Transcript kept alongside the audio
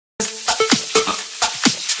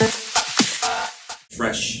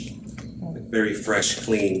fresh, very fresh,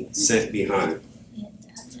 clean scent behind.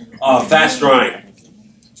 Fast drying.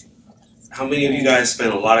 How many of you guys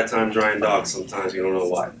spend a lot of time drying dogs? Sometimes you don't know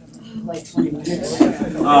why. Like 20 minutes.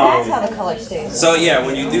 That's how the color stays. So yeah,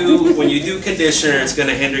 when you do conditioner, it's going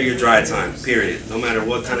to hinder your dry time. Period. No matter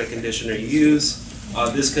what kind of conditioner you use,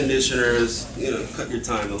 this conditioner is cut your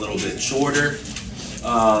time a little bit shorter,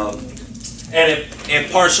 and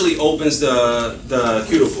it partially opens the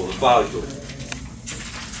cuticle, the follicle.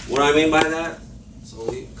 What do I mean by that? So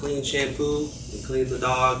we clean shampoo, we clean the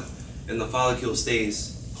dog, and the follicle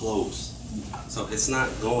stays closed. So it's not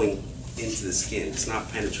going into the skin, it's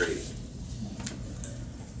not penetrating.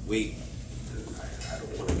 I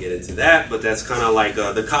don't want to get into that, but that's kind of like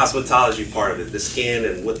the cosmetology part of it. The skin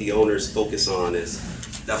and what the owners focus on is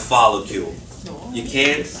the follicle. You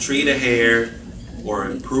can't treat a hair or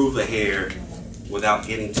improve a hair without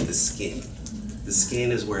getting to the skin. The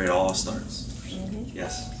skin is where it all starts.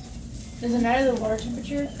 Yes? Does it matter the water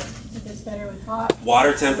temperature? If it's better with hot?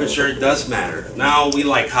 Water temperature does matter. Now we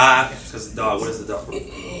like hot because the dog, what is the dog?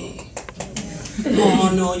 Oh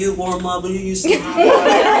no, you warm up and you use some hot water.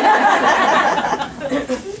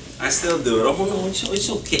 I still do it. Oh no, it's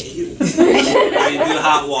okay. You do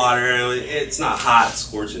hot water. It's not hot,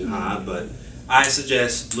 scorching hot, but I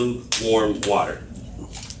suggest lukewarm water.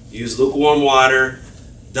 Use lukewarm water.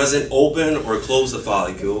 Doesn't open or close the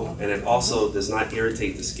follicle, and it also does not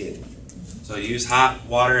irritate the skin. So you use hot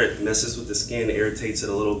water, it messes with the skin, irritates it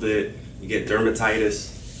a little bit. You get dermatitis.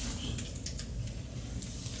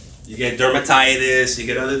 You get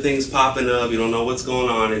other things popping up, you don't know what's going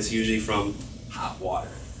on. It's usually from hot water.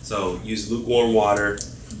 So use lukewarm water.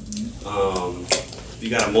 If you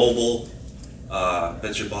got a mobile,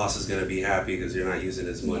 bet your boss is gonna be happy because you're not using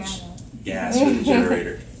as much gas for the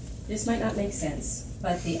generator. This might not make sense,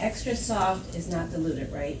 but the extra soft is not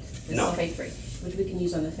diluted, right? It's No. sulfate free, which we can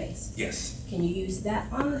use on the face. Yes. Can you use that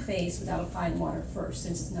on the face without applying water first,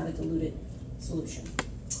 since it's not a diluted solution?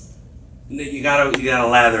 You gotta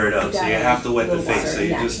lather it up, so you have to wet the Little face. water So in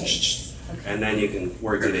you that just case. Okay. and then you can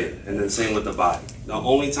work it in. And then same with the body. The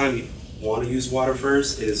only time you want to use water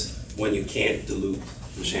first is when you can't dilute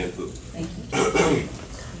the shampoo. Thank you.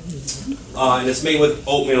 And it's made with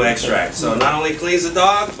oatmeal extract. So not only cleans the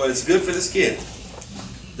dog, but it's good for the skin.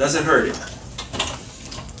 Doesn't hurt it.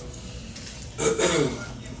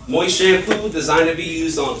 Moist shampoo designed to be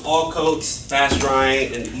used on all coats, fast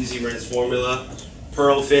drying, and easy rinse formula.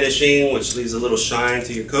 Pearl finishing, which leaves a little shine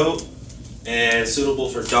to your coat. And suitable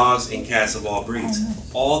for dogs and cats of all breeds.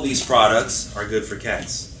 All these products are good for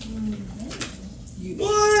cats.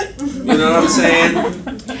 What? You know what I'm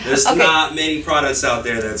saying? There's not many products out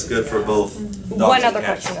there that's good for both dogs One and other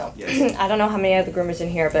cats. question though. Yes. I don't know how many other groomers in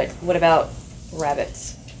here, but what about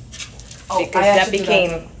rabbits? Oh, Because that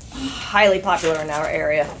became highly popular in our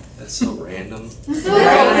area. That's so random.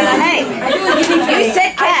 Hey, you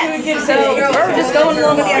said cats, so we're just going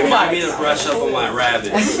along with the You want me advice. to brush up on my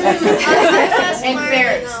rabbits. And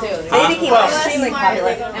ferrets too. They became extremely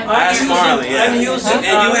popular. Ask Marley, yeah. And you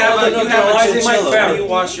have a chinchilla. Why do you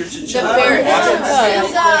wash your chinchilla?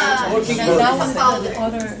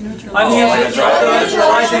 I'm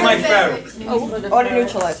neutralizing my ferret. Order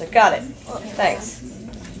neutralizer, got it. Thanks.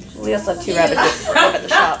 We also have 2 rabbits that live at the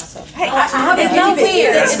shop, so. Hey, it's not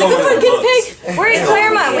weird. That's going in the books. We're in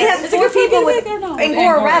Claremont, we have 4 people with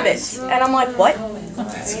Angora rabbits, and I'm like, what?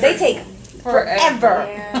 They take forever.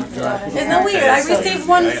 Isn't that weird? I received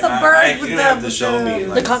one bird with You have to show me.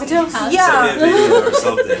 Like, cockatiel? send Yeah. me a video or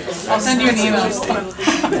something. I'll send you an email.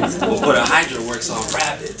 We'll put a Hydra works on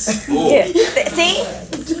rabbits. Ooh. Yeah. See?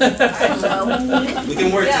 We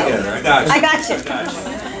can work together. I got you. I got you.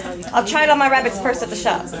 I'll try it on my rabbits first at the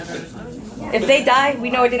shop. If they die, we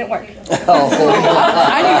know it didn't work. I need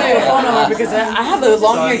to get a phone number because I have a So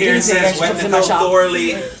long-haired here it guinea pig says that wet comes the in my coat shop.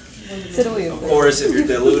 thoroughly. Of course, if you're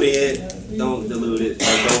diluting it, don't dilute it. Or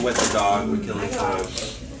don't wet the dog. We're killing time.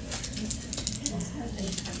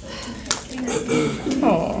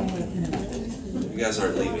 You guys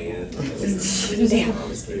aren't leaving yet.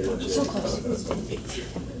 So close.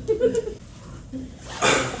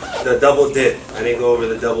 The double dip. I didn't go over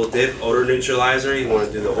the double dip. Odor neutralizer. You want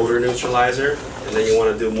to do the odor neutralizer, and then you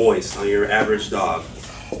want to do moist on your average dog,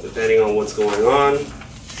 depending on what's going on.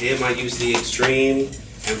 Him, I use the extreme,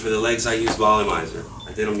 and for the legs, I use volumizer.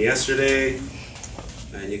 I did them yesterday,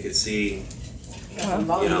 and you can see,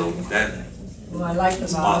 you know, that I like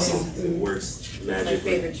the awesome. It works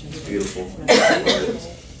magically. It's beautiful.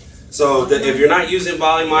 So if you're not using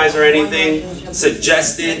volumizer or anything,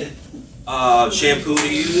 suggested shampoo to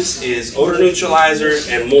use is odor neutralizer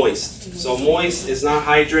and moist. So moist is not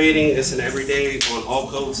hydrating, it's an everyday on all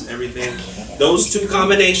coats, everything. Those two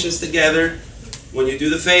combinations together, when you do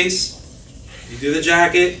the face, you do the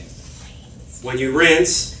jacket, when you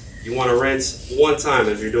rinse, you want to rinse one time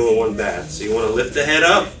if you're doing one bath. So you want to lift the head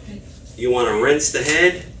up, you want to rinse the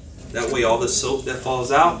head, that way all the soap that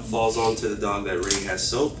falls out falls onto the dog that already has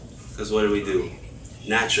soap. Because what do?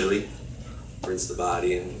 Naturally, rinse the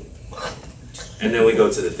body and then we go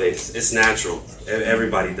to the face. It's natural.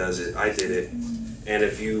 Everybody does it. I did it. And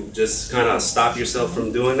if you just kind of stop yourself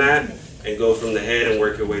from doing that and go from the head and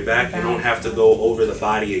work your way back, you don't have to go over the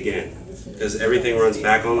body again. Because everything runs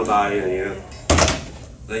back on the body and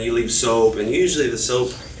then you leave soap, and usually the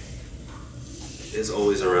soap is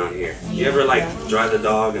always around here. You ever like dry the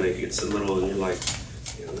dog and it gets a little and you're like,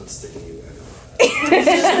 I'm not sticking you back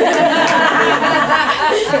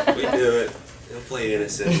up. We do it. Don't play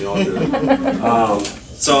innocent, we all do it.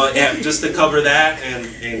 So yeah, just to cover that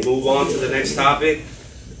and move on to the next topic,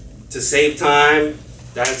 to save time,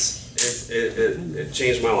 it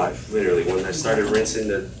changed my life, literally, when I started rinsing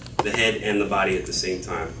the head and the body at the same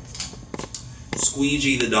time.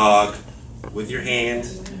 Squeegee the dog with your hand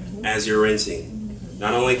as you're rinsing.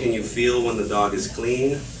 Not only can you feel when the dog is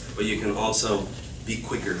clean, but you can also be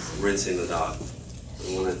quicker rinsing the dog.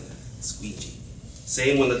 You want to squeegee.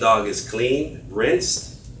 Same when the dog is clean,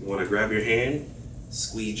 rinsed, you want to grab your hand,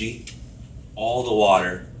 squeegee all the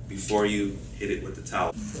water before you hit it with the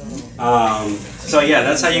towel. So yeah,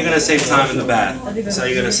 that's how you're going to save time in the bath. That's how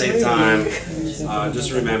you're going to save time.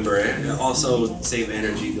 Just remember, also save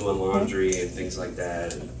energy doing laundry and things like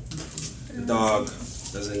that. And the dog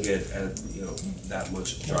doesn't get that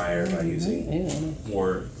much drier by using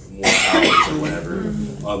more towels or whatever.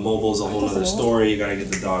 Mobile's a whole other story. You got to get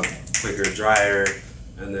the dog quicker, drier,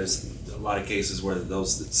 and there's a lot of cases where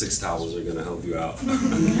those 6 towels are going to help you out.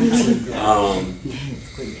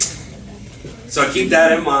 So keep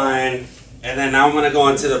that in mind, and then now I'm going to go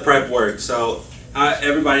into the prep work. So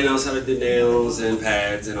everybody knows how to do nails and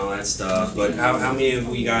pads and all that stuff, but how many of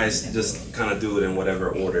you guys just kind of do it in whatever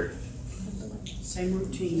order? Same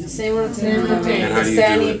routine. Same routine. And how do you do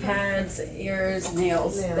Sani, it? pads, ears,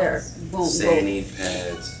 nails. There. Boom, Sani,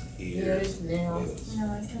 pads, ears, nails.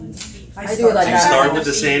 nails. I do it like Do you that. start with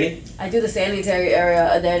the Sani? I do the sanitary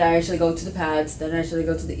area, and then I actually go to the pads, then I actually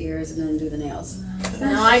go to the ears, and then do the nails.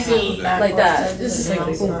 No, I do Okay. Like that. This is like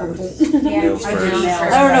like boom, boom, boom. Nails I do first. nails.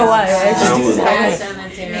 I don't know why. I just do that.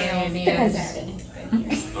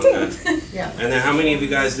 Okay. Yeah. And then how many of you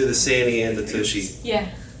guys do the Sani and the Tushy? Yeah.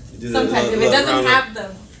 You do Sometimes if it doesn't have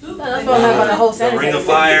them. That's what I'm not gonna hold the sanitary. ring of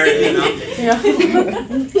fire,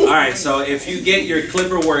 Alright, so if you get your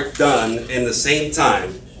clipper work done in the same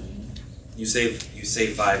time, you save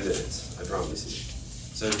 5 minutes, I promise you.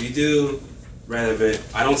 So if you do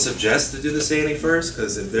I don't suggest to do the Sani first,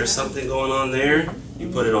 because if there's something going on there, you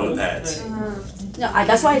put it on the pads. No,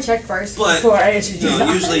 that's why I check first But, before I actually do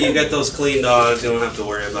that. usually you get those clean dogs, you don't have to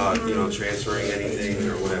worry about, transferring anything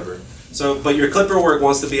or whatever. So, but your clipper work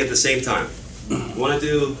wants to be at the same time. You want to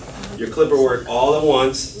do your clipper work all at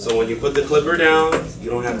once, so when you put the clipper down, you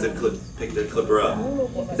don't have to pick the clipper up.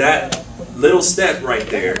 That little step right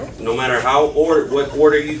there, no matter what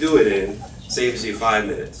order you do it in, saves you 5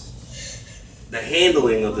 minutes. The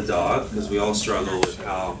handling of the dog, because we all struggle with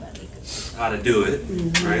how to do it,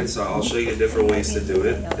 right? So I'll show you different ways to do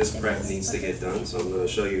it. This prep needs to get done, so I'm going to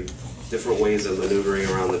show you different ways of maneuvering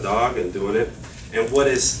around the dog and doing it, and what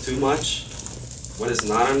is too much, what is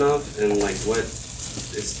not enough, and like what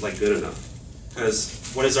is like good enough. Because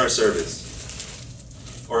what is our service,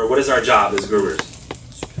 or what is our job as groomers?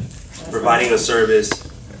 Providing a service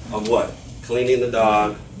of what? Cleaning the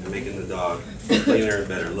dog and making the dog cleaner and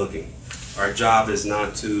better looking. Our job is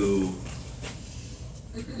not to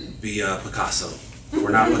be a Picasso.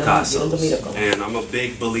 We're not Picassos. And I'm a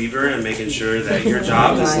big believer in making sure that your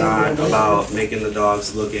job is not about making the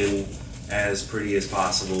dogs looking as pretty as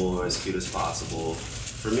possible or as cute as possible.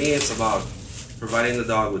 For me, it's about providing the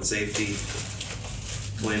dog with safety,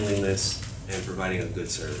 cleanliness, and providing a good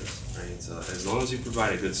service. Right? So as long as you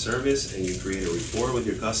provide a good service and you create a rapport with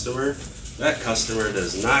your customer, that customer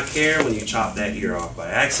does not care when you chop that ear off by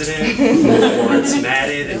accident, or it's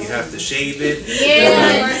matted and you have to shave it.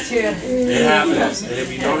 It happens. And if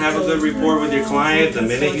you don't have a good rapport with your client, the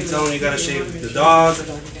minute you tell them you gotta shave the dog,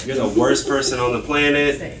 you're the worst person on the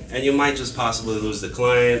planet, and you might just possibly lose the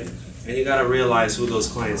client. And you gotta realize who those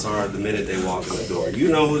clients are the minute they walk in the door. You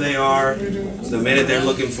know who they are. The minute they're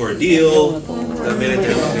looking for a deal, the minute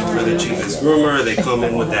they're looking for the cheapest groomer, they come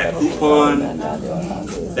in with that coupon.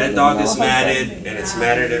 That dog is matted, and it's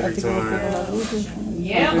matted every time.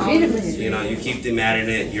 You know, you keep dematting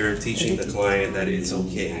it, you're teaching the client that it's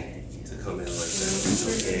okay to come in like that.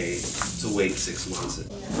 It's okay to wait 6 months.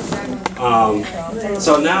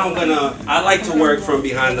 So now I like to work from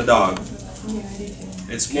behind the dog.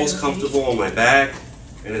 It's most comfortable on my back,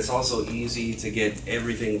 and it's also easy to get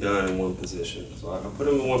everything done in one position. So I put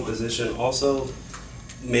them in one position. Also,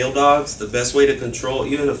 male dogs, the best way to control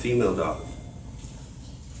even a female dog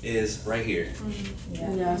is right here.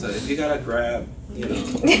 So if you gotta grab, you know.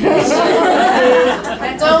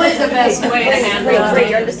 That's always the best way to handle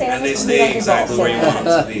it. And they stay exactly where you want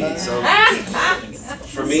them to be. So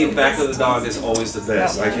for me, back of the dog is always the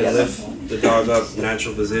best. I can lift the dog up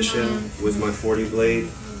natural position with my 40 blade.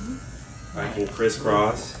 I can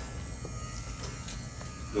crisscross,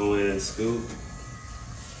 go in and scoop.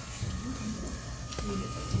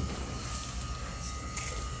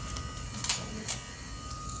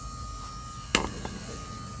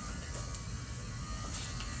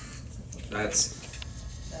 That's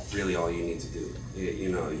really all you need to do. You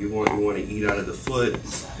know, you want to eat out of the foot,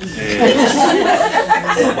 and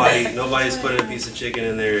nobody's putting a piece of chicken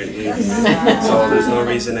in there and eating. So there's no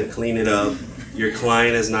reason to clean it up. Your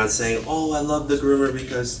client is not saying, "Oh, I love the groomer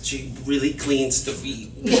because she really cleans the feet."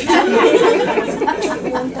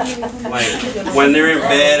 Like when they're in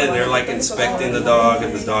bed and they're like inspecting the dog,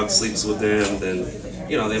 if the dog sleeps with them, then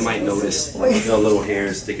you know they might notice little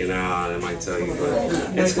hairs sticking out. They might tell you, but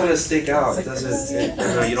it's gonna stick out. It doesn't.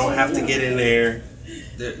 You don't have to get in there.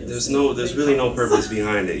 There's really no purpose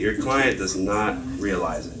behind it. Your client does not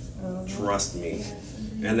realize it. Trust me.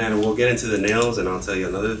 And then we'll get into the nails, and I'll tell you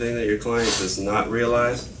another thing that your client does not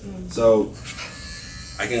realize. So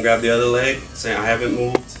I can grab the other leg, say I haven't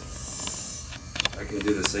moved. I can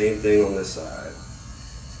do the same thing on this side.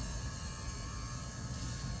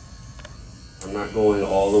 I'm not going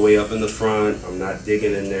all the way up in the front. I'm not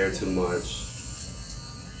digging in there too much.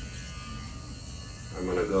 I'm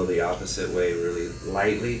gonna go the opposite way really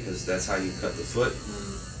lightly, because that's how you cut the foot.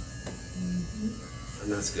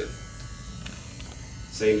 And that's good.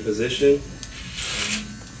 Same position.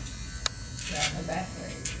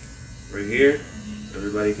 Right here,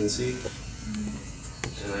 everybody can see.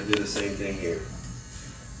 And I do the same thing here.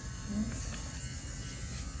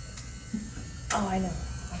 Oh, I know.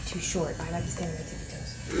 I'm too short. I like to stand on my tippy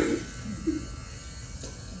toes.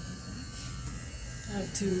 I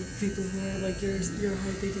have two people who are like your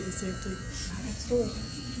height, they do the same thing.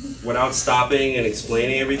 Without stopping and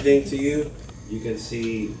explaining everything to you, you can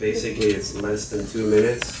see basically it's less than 2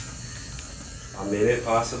 minutes, a minute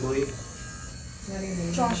possibly.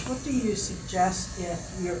 Josh, what do you suggest if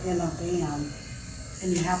you're in a van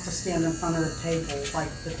and you have to stand in front of the table, like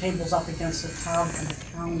the table's up against the tub and the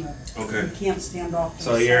counter? Okay. You can't stand off to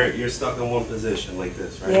So the you're stuck in one position like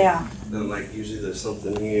this, right? Yeah. Then like usually there's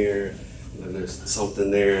something here, and then there's something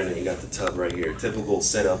there, and then you got the tub right here. Typical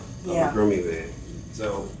setup of a grooming van.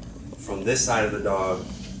 So from this side of the dog,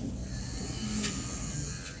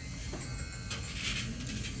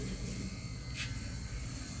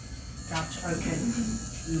 Gotcha, okay.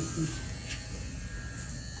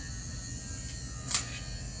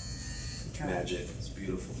 magic, it's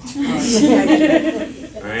beautiful.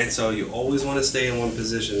 Alright, so you always want to stay in one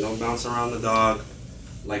position. Don't bounce around the dog.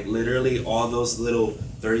 Like literally all those little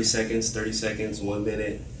 30 seconds, 1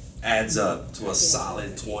 minute adds up to a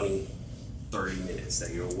solid 20, 30 minutes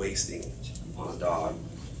that you're wasting on a dog.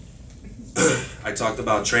 I talked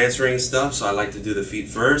about transferring stuff, so I like to do the feet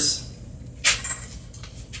first.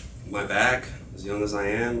 My back, as young as I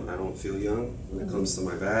am, I don't feel young when it comes to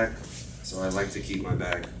my back, so I like to keep my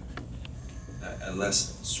back as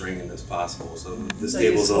less strained as possible. So this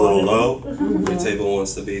table's a little low. Your table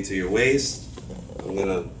wants to be to your waist. I'm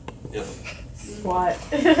gonna, Squat.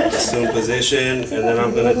 assume position, and then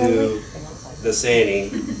I'm gonna do the sani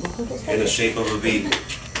in the shape of a V.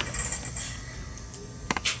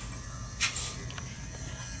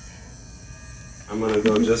 I'm gonna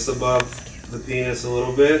go just above the penis a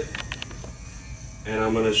little bit, and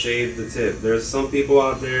I'm gonna shave the tip. There's some people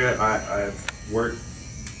out there, I've worked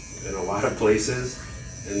in a lot of places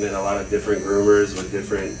and met a lot of different groomers with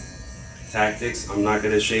different tactics. I'm not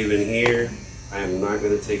gonna shave in here. I am not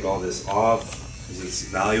gonna take all this off because it's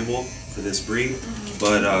valuable for this breed.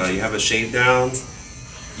 But you have a shave down,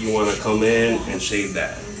 you wanna come in and shave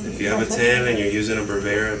that. If you have a 10 and you're using a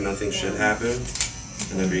Bravera, nothing should happen.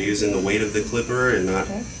 And if you're using the weight of the clipper and not,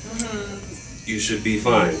 you should be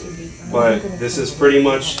fine. But this is pretty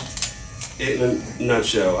much it in a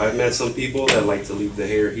nutshell. I've met some people that like to leave the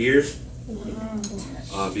hair here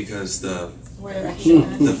because the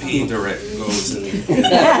pee direct goes in.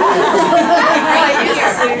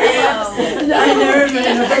 I never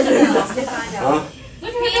been. Huh?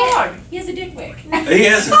 dog. He has a dick wick. He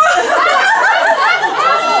has.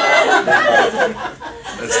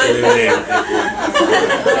 That's the new name.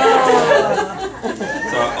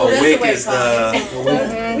 So a wick is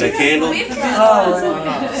the candle.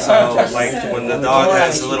 So like when the dog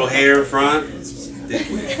has a little hair in front, it's dick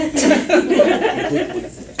wick.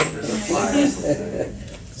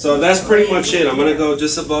 So that's pretty much it. I'm gonna go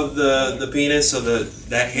just above the penis so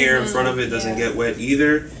that hair in front of it doesn't get wet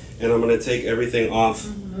either. And I'm gonna take everything off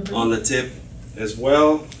on the tip as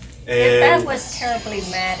well. If that And was terribly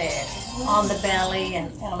matted on the belly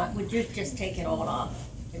and all that, would you just take it all off?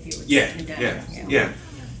 If you were taking it down? yeah.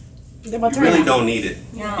 You really don't need it.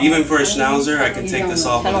 No. Even for a schnauzer, I can take this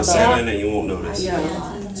off with a 7 and you won't notice.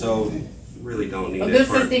 So you really don't need A it. good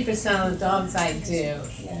For, 50% of the dogs I do.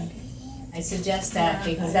 I suggest that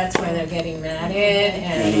because that's where they're getting matted,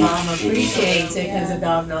 and mom appreciates it because the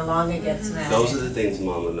dog no longer gets matted. those are the things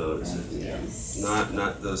Mama notices.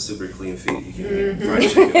 Not those super clean feet you can get fried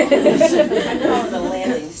chicken. I call it a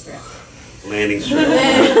landing strip. Landing strip.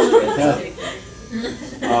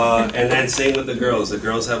 And then same with the girls. The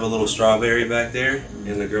girls have a little strawberry back there,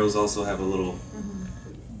 and the girls also have a little.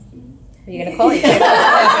 Are you gonna call it?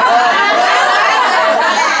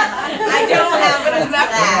 I don't have it in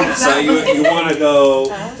that. So you want to go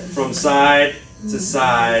from side to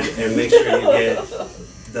side and make sure you get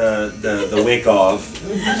the wick off.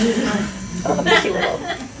 I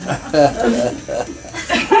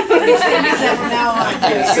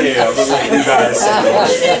can't say it. I'm gonna let you guys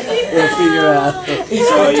say it. We'll figure out.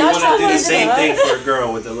 So you want to do the same thing for a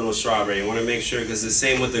girl with the little strawberry. You want to make sure, because the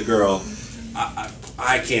same with the girl.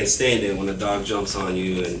 I can't stand it when a dog jumps on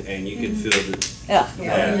you and you can feel that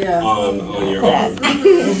on your arm.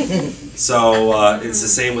 So it's the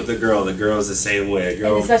same with the girl. The girl is the same way. A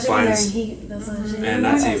girl finds, and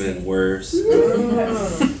that's even worse.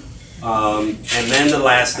 And then the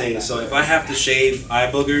last thing, so if I have to shave eye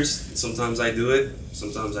boogers, sometimes I do it,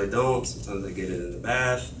 sometimes I don't, sometimes I get it in the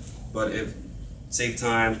bath. But if save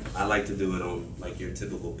time, I like to do it on like your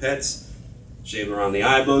typical pets. Shave around the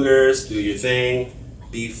eye boogers, do your thing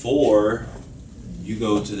before you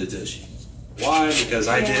go to the tushy. Why? Because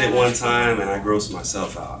I did it one time and I grossed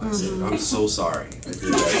myself out. I said, I'm so sorry. I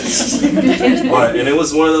did that. But, and it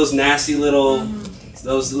was one of those nasty little, it's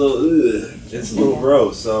a little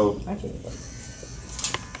gross. So, okay,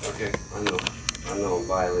 I know I'm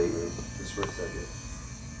violating it. Just for a second.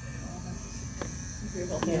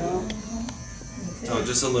 So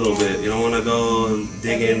just a little bit. You don't want to go and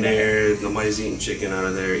dig in there. Nobody's eating chicken out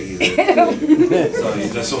of there either. So you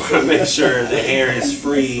just want to make sure the hair is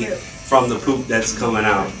free from the poop that's coming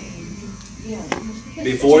out.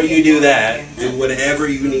 Before you do that, do whatever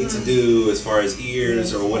you need to do as far as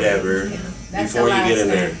ears or whatever before you get in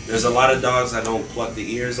there. There's a lot of dogs I don't pluck the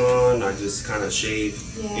ears on. I just kind of shave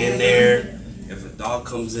in there. If a dog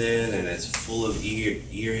comes in and it's full of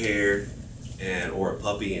ear hair, or a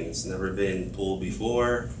puppy and it's never been pulled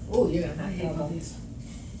before, You're gonna have puppies.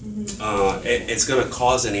 It's gonna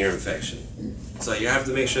cause an ear infection. So you have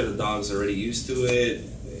to make sure the dog's already used to it.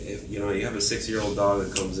 If you have a 6-year-old dog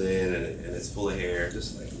that comes in and it's full of hair,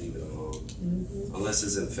 just like leave it alone. Unless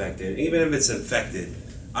it's infected. Even if it's infected,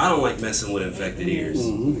 I don't like messing with infected ears. I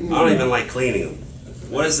don't even like cleaning them.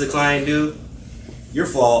 What does the client do? Your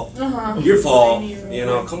fault. Your fault.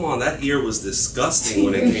 Come on, that ear was disgusting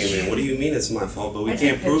when it came in. What do you mean it's my fault? But we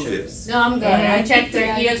can't prove it. No, I'm good. I checked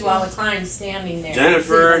their ears while the client's standing there.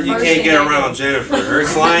 Jennifer, you can't get around Jennifer. Her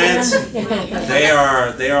clients, they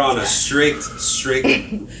are on a strict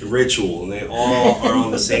ritual, and they all are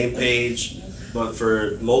on the same page. But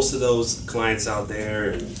for most of those clients out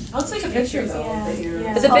there, I'll take a picture though.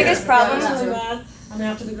 The biggest problem.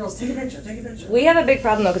 After the girls, take a picture. We have a big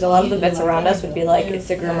problem though, because a lot of the vets around us would be like, it's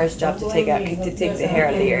the groomer's job to take the hair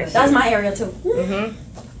out of the ears. That's my area too. And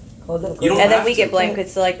then we get blamed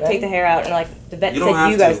because to take the hair out, and the vet said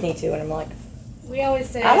you guys need to, and I'm like, We always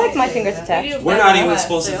say. I like my fingers attached. we're not even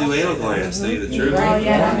supposed to do anal glands, to tell you the truth.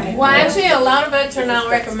 Well, actually, a lot of vets are now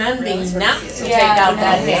recommending not to take out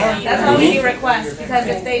that hair. That's why we do request, because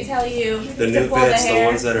if they tell you The new to pull the vets, the hair.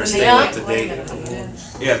 ones that are staying up to date.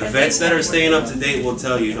 Yeah, the vets that are staying up to date will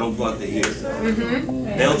tell you don't pluck the ear.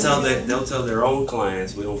 They'll tell their own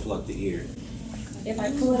clients we don't pluck the ear. If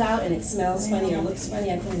I pull it out and it smells funny or looks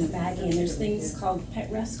funny, I put it in the baggie, and there's things called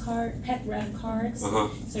pet ref cards.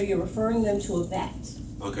 So you're referring them to a vet.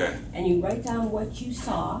 Okay. And you write down what you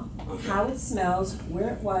saw, how it smells, where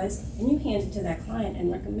it was, and you hand it to that client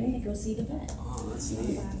and recommend they go see the vet. Oh, that's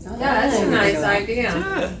neat. Yeah, that's a nice idea.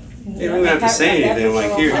 Yeah. You don't have to say anything.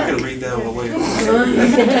 Like, here, you can read that on the way home.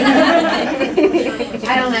 I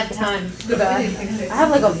I don't have time. I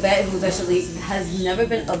have like a vet who's actually has never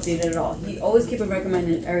been updated at all. He always keeps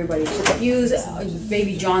recommending everybody use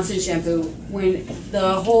Baby Johnson shampoo when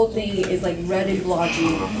the whole thing is like red and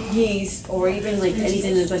blotchy, yeast, or even like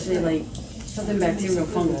anything especially like something bacterial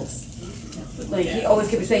fungus. Like he always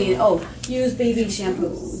keeps saying, "Oh, use baby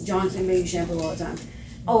shampoo, Johnson baby shampoo all the time."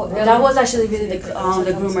 Oh, that was actually really the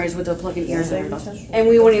groomers with the plucking ears and stuff, and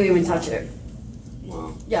we wouldn't even touch it.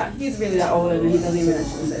 Wow. Yeah, he's really that old and he doesn't even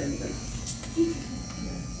actually say anything.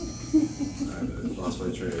 I lost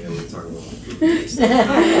my train of thought. We were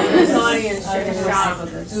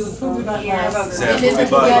talking about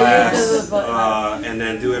and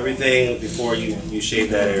then do everything before you shave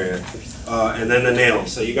that area. And then the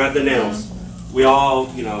nails. So you got the nails. We all,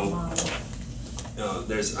 I know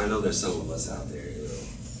there's some of us out there,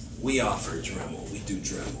 we offer Dremel. We do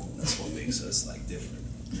Dremel. That's what makes us like different.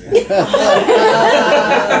 We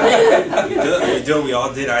do. We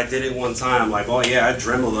all did. I did it one time. Like, oh yeah, I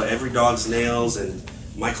Dremel every dog's nails, and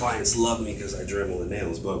my clients love me because I Dremel the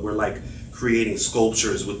nails. But we're like creating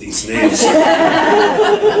sculptures with these nails,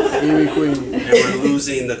 and we're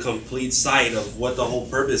losing the complete sight of what the whole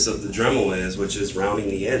purpose of the Dremel is, which is rounding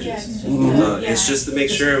the edges. It's just to make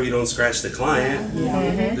sure we don't scratch the client.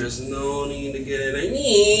 There's no need to get in there.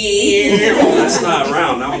 Oh, that's not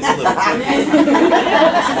round. That one's a little crooked.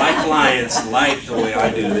 My clients like the way I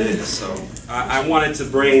do this, so I wanted to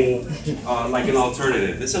bring like an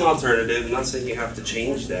alternative. It's an alternative. I'm not saying you have to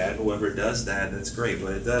change that. Whoever does that, that's great,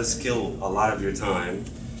 but it does kill a lot of your time,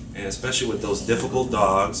 and especially with those difficult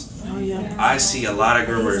dogs. I see a lot of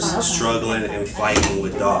groomers struggling and fighting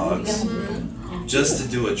with dogs just to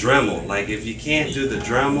do a Dremel. Like, if you can't do the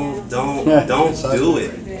Dremel, don't do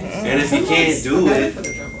it. And if you can't do it,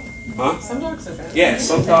 some dogs are better. Yeah,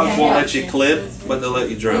 some dogs won't let you clip, but they'll let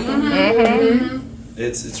you Dremel.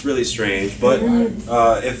 It's really strange, but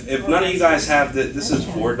if none of you guys have this is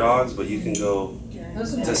for dogs, but you can go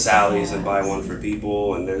to Sally's and buy one for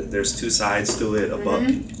people, and there's two sides to it, a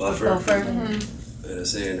buffer and a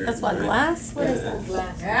sander. That's what, glass? What is that?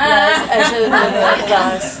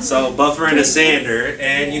 Glass. So buffer and a sander,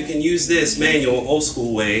 and you can use this manual, old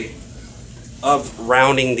school way of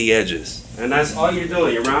rounding the edges. And that's all you're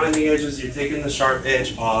doing. You're rounding the edges, you're taking the sharp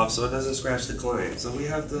edge off so it doesn't scratch the client. So we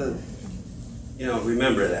have to,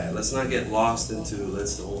 remember that. Let's not get lost into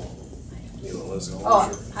let's go.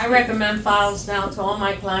 I recommend files now to all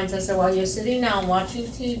my clients. I said, while you're sitting down watching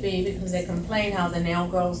TV, because they complain how the nail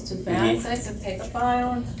grows too fast, I said, take a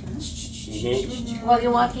file while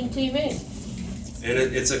you're watching TV. And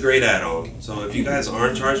it's a great add-on. So if you guys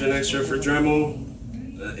aren't charging extra for Dremel,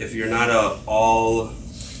 if you're not a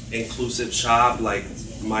all-inclusive shop, like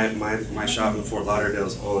my shop in Fort Lauderdale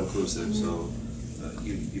is all-inclusive, so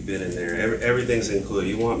you've been in there. Everything's included.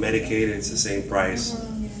 You want medicated, it's the same price.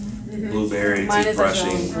 Blueberry, teeth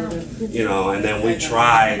brushing, and then we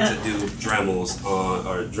try to do Dremel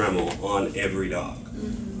on every dog.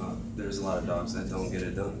 There's a lot of dogs that don't get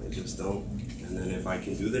it done. They just don't. And then if I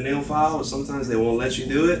can do the nail file, sometimes they won't let you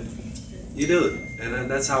do it, you do it. And then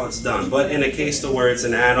that's how it's done. But in a case to where it's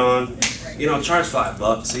an add-on, charge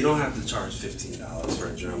 $5. So you don't have to charge $15 for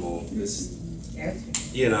a Dremel.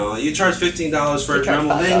 You charge $15 for a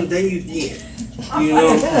Dremel, then you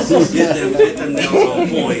get them nails on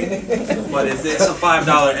point. But if it's a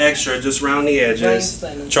 $5 extra, just round the edges.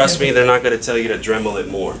 Trust me, they're not going to tell you to Dremel it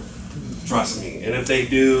more. Trust me. And if they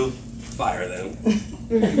do, fire them.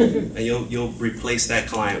 And you'll replace that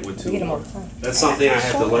client with two more. That's something I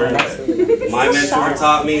had to learn. My mentor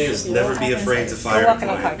taught me is never be afraid to fire a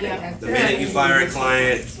client. The minute you fire a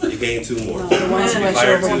client, you gain two more. If you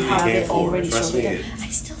fire two, you gain four. Trust me, it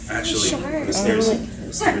actually mysteriously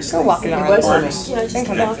works. And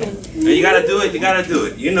you gotta do it. You gotta do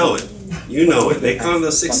it. You know it. You know it. They come the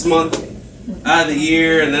 6th month out of the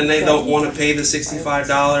year, and then they don't want to pay the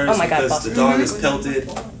 $65 because the dog is pelted.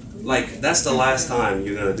 Like, that's the last time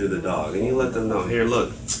you're gonna do the dog, and you let them know. Here,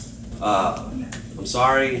 look. I'm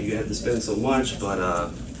sorry you had to spend so much, but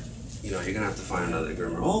you're gonna have to find another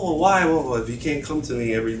groomer. Oh, well, why? Well, if you can't come to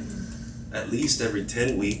me at least every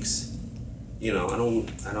 10 weeks, we don't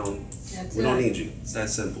need you. It's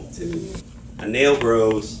that simple. A nail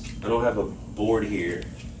grows. I don't have a board here,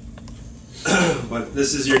 but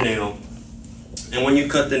this is your nail. And when you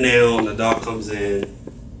cut the nail and the dog comes in,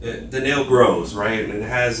 the nail grows, right? And it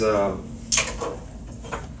has a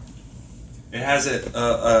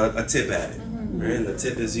tip at it, right? And the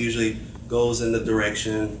tip is usually goes in the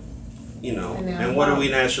direction, And what do we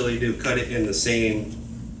naturally do? Cut it in the same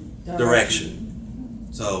direction.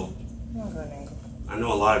 So I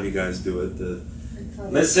know a lot of you guys do it.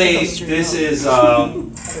 Let's say this is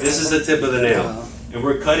the tip of the nail. and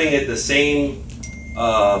we're cutting it the same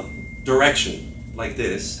direction, like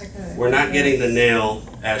this, we're not getting the nail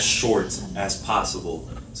as short as possible.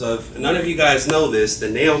 So if none of you guys know this, the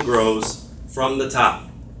nail grows from the top,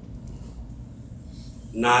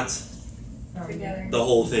 not the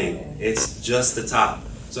whole thing. It's just the top.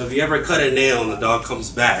 So if you ever cut a nail and the dog comes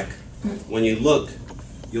back, when you look,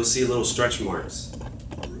 you'll see little stretch marks.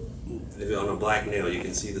 If you're on a black nail, you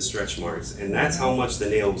can see the stretch marks. And that's how much the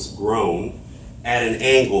nail's grown at an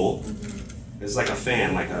angle. It's like a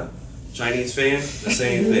fan, like a Chinese fan, the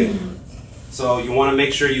same thing. So you want to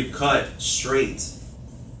make sure you cut straight.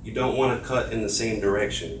 You don't want to cut in the same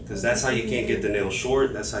direction, because that's how you can't get the nail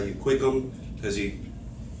short. That's how you quick them, because you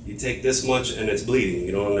take this much and it's bleeding.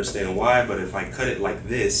 You don't understand why, but if I cut it like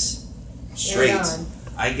this, straight,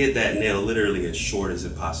 I get that nail literally as short as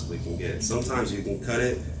it possibly can get. Sometimes you can cut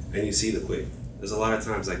it and you see the quick. There's a lot of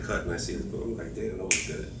times I cut and I see the quick. I'm like, damn, that was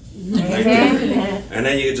good. And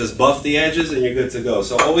then you can just buff the edges and you're good to go.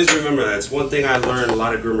 So always remember that. It's one thing I learned a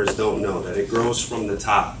lot of groomers don't know, that it grows from the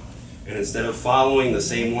top. And instead of following the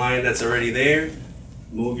same line that's already there,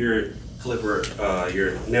 move your clipper,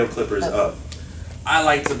 your nail clippers up. I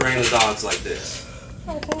like to bring the dogs like this.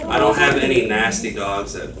 I don't have any nasty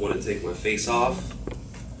dogs that want to take my face off.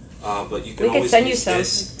 But you can always use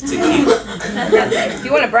this to keep. If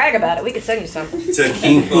you want to brag about it, we could send you some. To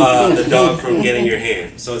keep the dog from getting your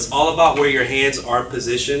hand. So it's all about where your hands are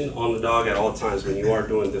positioned on the dog at all times when you are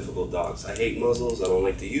doing difficult dogs. I hate muzzles. I don't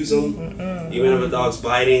like to use them. Even if a dog's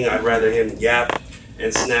biting, I'd rather him yap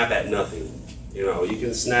and snap at nothing. You know, you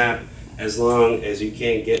can snap as long as you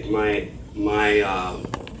can't get my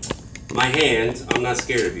hand. I'm not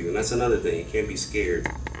scared of you, and that's another thing. You can't be scared.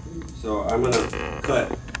 So I'm gonna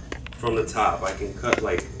cut from the top. I can cut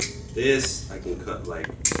like this. I can cut like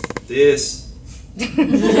this. And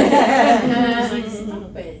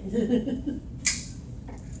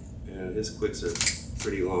his quicks are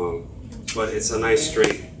pretty long, but it's a nice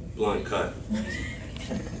straight blunt cut.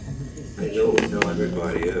 I know, tell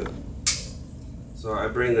everybody, yeah. So I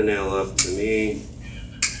bring the nail up to me.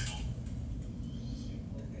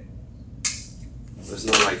 There's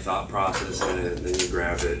no like thought process in it. Then you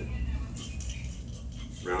grab it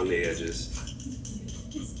around the edges.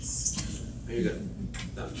 There you go.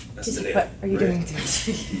 Done. That's the nail. What are you doing?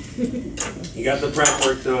 You got the prep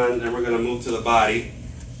work done. Then we're gonna move to the body.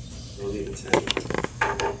 We'll need a 10.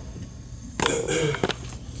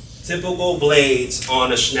 Typical blades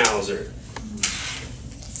on a Schnauzer.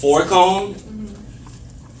 4-comb,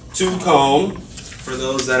 2-comb. For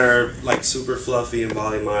those that are like super fluffy and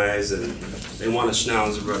volumized and they want a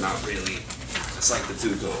Schnauzer but not really. It's like the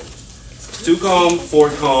 2-comb. 2-comb,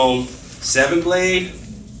 4-comb, 7-blade,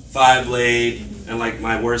 5-blade, and like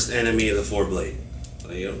my worst enemy, the 4-blade.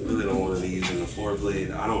 So you really don't want to be using the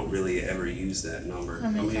 4-blade. I don't really ever use that number.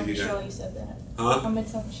 I'm in some show you said that. Huh? I'm in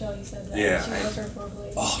some show you said that. Yeah. She was her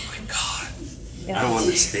 4-blade. Oh my god. I don't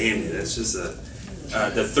understand it. It's just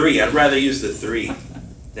the 3. I'd rather use the 3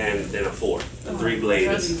 than a 4. The 3-blade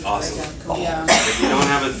is awesome. If you don't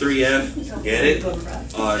have a 3F, get it.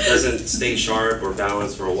 It doesn't stay sharp or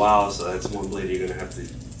balanced for a while, so that's one blade you're gonna have to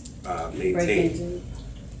maintain.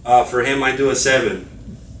 For him, I do a 7.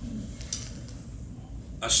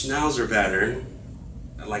 A Schnauzer pattern,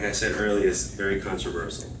 like I said earlier, is very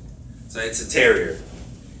controversial. So it's a terrier,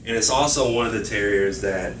 and it's also one of the terriers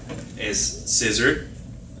that is scissored,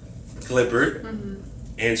 clippered,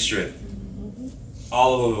 and stripped.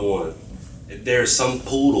 All of them in one. There's some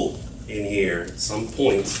poodle in here, some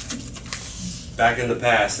point back in the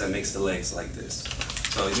past that makes the legs like this.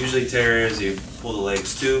 So usually terriers, you pull the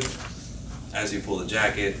legs too as you pull the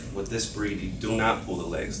jacket. With this breed, you do not pull the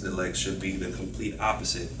legs. The legs should be the complete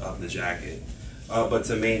opposite of the jacket. But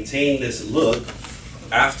to maintain this look,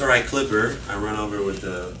 after I clip her, I run over with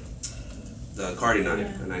the carding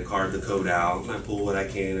knife and I carve the coat out and I pull what I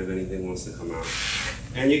can if anything wants to come out.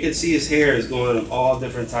 And you can see his hair is going in all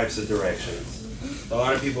different types of directions. A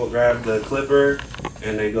lot of people grab the clipper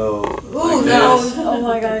and they go like this. Oh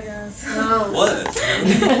my god, guys. No. What?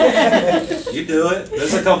 You do it.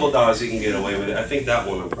 There's a couple dogs you can get away with it. I think that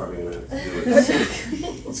one I'm probably gonna have to do it.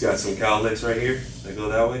 It's got some cowlicks right here. They go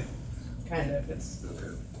that way. Kind of. It's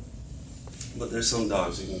Okay. But there's some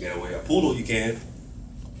dogs you can get away. A poodle you can.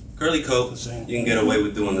 Curly coat you can get away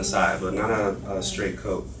with doing the side, but not a straight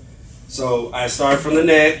coat. So I start from the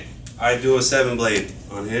neck. I do a 7-blade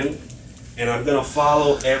on him, and I'm gonna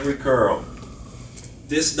follow every curl.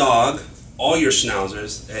 This dog, all your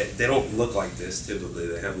Schnauzers, they don't look like this typically.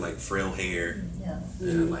 They have like frail hair,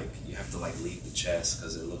 and like you have to like leave the chest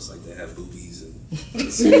because it looks like they have boobies, and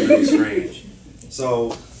it's really strange.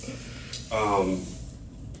 So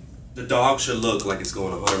the dog should look like it's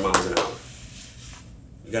going 100 miles an hour.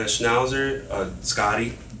 You got a Schnauzer,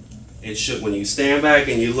 Scotty. It should, when you stand back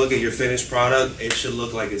and you look at your finished product, it should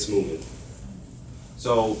look like it's moving.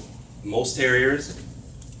 So most terriers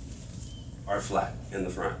are flat in the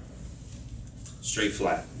front, straight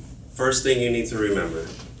flat. First thing you need to remember,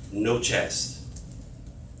 no chest.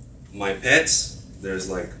 My pets, there's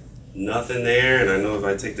like nothing there, and I know if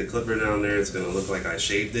I take the clipper down there, it's gonna look like I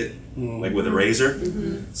shaved it, like with a razor.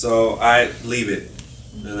 So I leave it,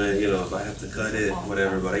 and then if I have to cut it,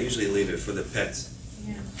 whatever. But I usually leave it for the pets.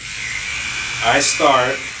 I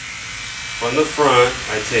start from the front.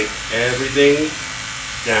 I take everything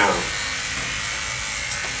down.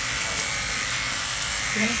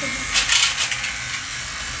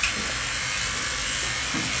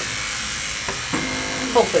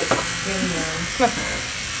 Hopefully.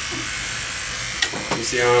 You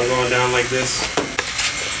see how I'm going down like this?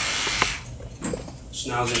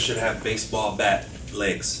 Schnauzer should have baseball bat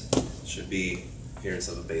legs. Should be appearance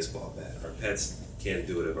of a baseball bat. Our pets can't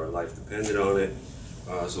do it if our life depended on it,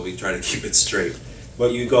 so we try to keep it straight.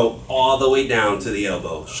 But you go all the way down to the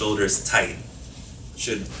elbow. Shoulders tight.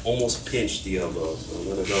 Should almost pinch the elbow. So I'm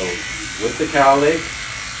gonna go with the cowlick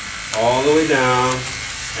all the way down.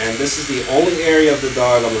 And this is the only area of the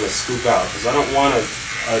dog I'm going to scoop out because I don't want a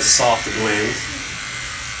soft gland.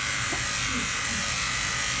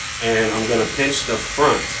 And I'm going to pinch the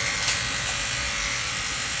front.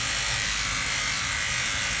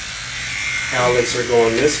 Cowlicks are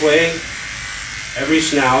going this way. Every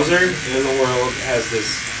Schnauzer in the world has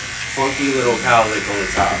this funky little cowlick on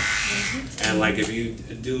the top. And like if you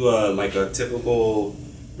do like a typical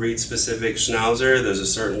breed-specific Schnauzer, there's a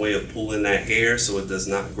certain way of pulling that hair so it does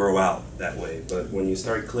not grow out that way. But when you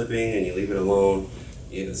start clipping and you leave it alone,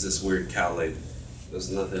 it's this weird cowlick. There's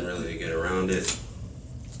nothing really to get around it.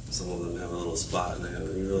 Some of them have a little spot and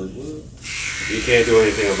you're like, well, you can't do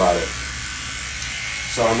anything about it.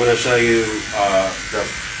 So I'm going to show you I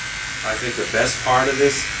think the best part of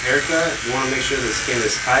this haircut. You want to make sure the skin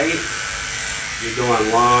is tight. You're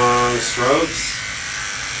doing long strokes.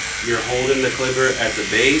 You're holding the clipper at the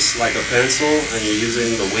base like a pencil, and you're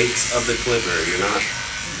using the weights of the clipper. You're not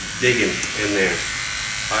digging in there.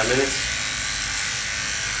 5 minutes?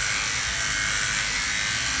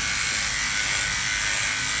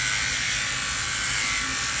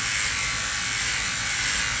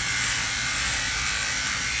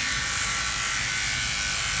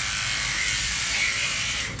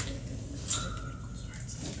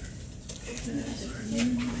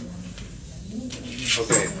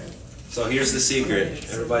 Okay. So here's the secret.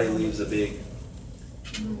 Everybody leaves a big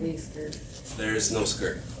skirt. There is no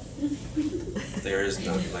skirt. There is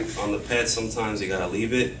none. Like on the pet, sometimes you gotta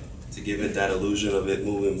leave it to give it that illusion of it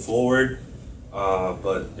moving forward.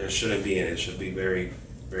 But there shouldn't be any. It should be very,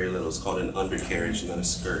 very little. It's called an undercarriage, not a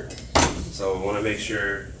skirt. So I want to make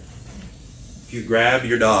sure if you grab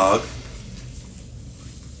your dog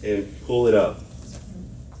and pull it up,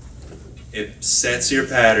 it sets your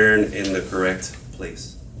pattern in the correct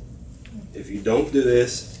place. If you don't do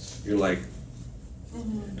this, you're like,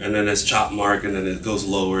 and then it's chop mark, and then it goes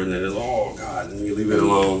lower, and then it's, oh God, and you leave it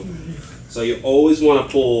alone. So you always want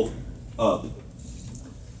to pull up,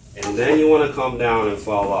 and then you want to come down and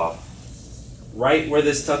fall off. Right where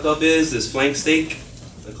this tuck up is, this flank stake,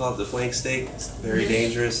 I call it the flank stake, it's very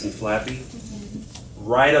dangerous and flappy.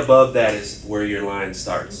 Right above that is where your line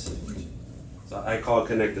starts. So I call it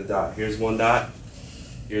connect the dot. Here's one dot,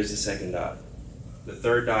 here's the second dot. The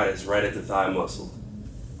third dot is right at the thigh muscle.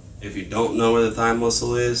 If you don't know where the thigh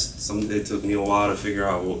muscle is, it took me a while to figure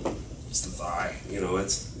out, well, it's the thigh.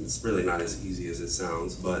 It's really not as easy as it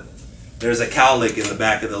sounds, but there's a cowlick in the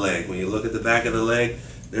back of the leg. When you look at the back of the leg,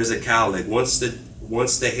 there's a cowlick. Once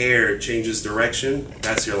the hair changes direction,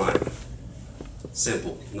 that's your line.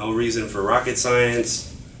 Simple. No reason for rocket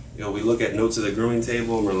science. We look at notes of the grooming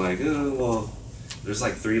table and we're like, oh, well, there's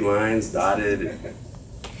like 3 lines dotted.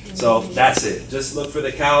 So that's it. Just look for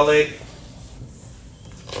the cowlick.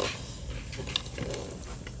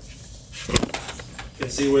 You can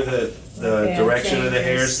see where the direction of the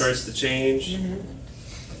hair starts to change.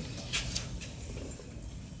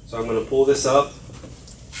 So I'm going to pull this up.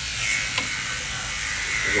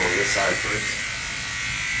 We'll go on this side first.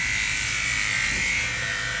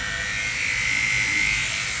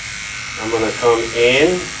 I'm going to come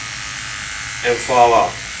in and fall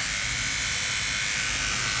off.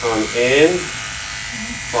 Come in,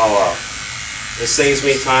 fall off. This saves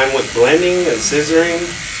me time with blending and scissoring.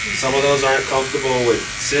 Some of those aren't comfortable with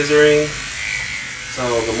scissoring. So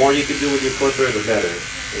the more you can do with your clipper, the better.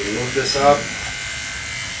 So you move this up.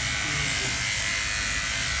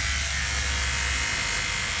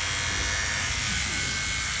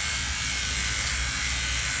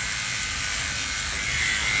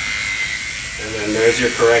 And there's your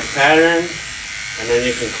correct pattern. And then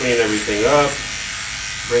you can clean everything up.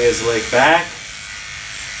 Bring his leg back.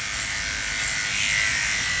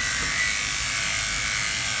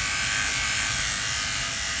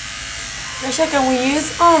 Rasha, can we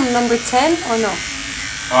use number 10 or no?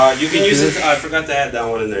 You can use it. I forgot to add that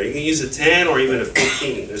one in there. You can use a 10 or even a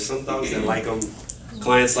 15. There's some dogs that like them.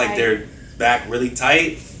 Clients like their back really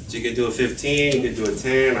tight, so you could do a 15. You could do a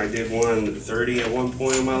 10. I did one 30 at one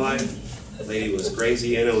point in my life. The lady was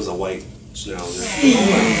crazy, and it was a white Schnauzer.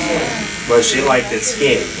 But she liked it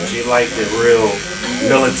skinny. She liked it real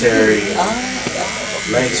military.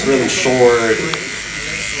 Legs really short.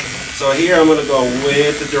 So here I'm gonna go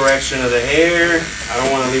with the direction of the hair. I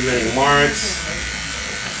don't want to leave any marks.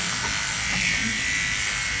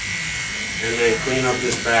 And then clean up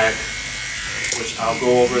this back, which I'll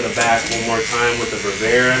go over the back one more time with the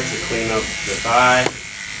Bravera to clean up the thigh.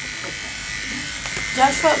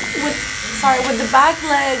 Joshua, with the back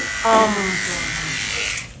leg,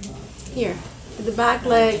 here, with the back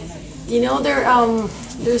leg, you know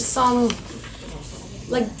there's some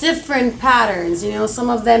like different patterns, you know, some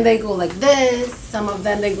of them they go like this, some of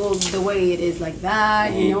them they go the way it is like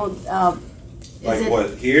that, you know. Like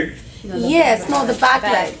what, here? Yes, no, the back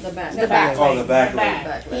leg. The back. The back. Oh, the back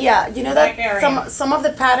leg. Yeah, you know that some of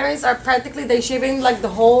the patterns are practically they shaving like the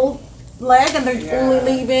whole leg and they're only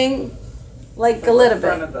leaving like a little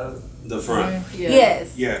bit. The front.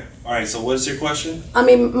 Yes. Yeah. All right. So what's your question? I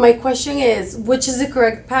mean, my question is, which is the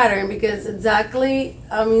correct pattern? Because exactly,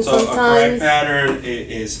 I mean, So a correct sometimes. pattern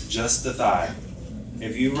is just the thigh.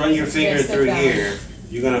 If you run your finger through here,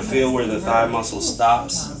 you're gonna feel where the thigh muscle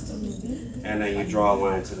stops. And then you draw a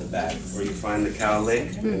line to the back, or you find the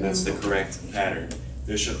cowlick, and that's the correct pattern.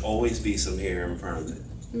 There should always be some hair in front of it.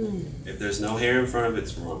 If there's no hair in front of it,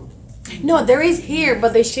 it's wrong. No, there is here,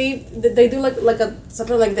 but they shave. They do like a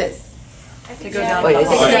something like this. To go down. Oh, you're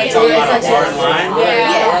talking about a hard line?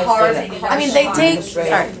 Yeah, hard. I mean, they take.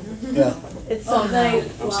 Sorry. Yeah. It's something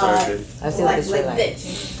I'm sorry, kid. like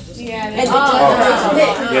this. Yeah. And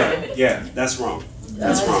Yeah, that's wrong.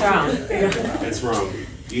 That's wrong. It's wrong.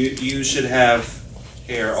 You should have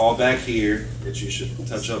hair all back here that you should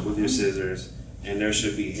touch up with your scissors, and there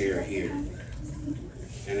should be hair here.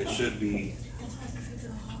 And it should be.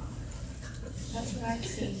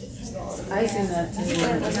 I seen that too.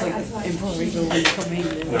 It's like in Puerto Rico when you come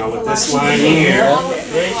in. Now with this line here,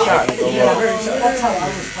 I can go up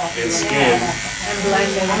and skin and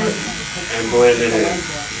blend it in.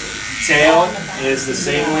 Tail is the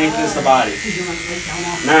same length as the body.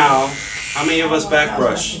 Now, how many of us back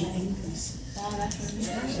brush?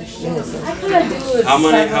 How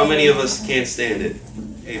many of us can't stand it?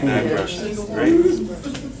 8 back brushes, right?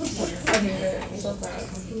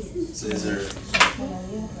 Scissor.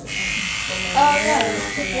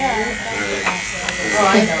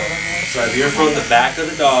 So if you're from the back of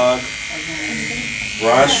the dog,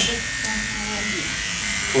 brush,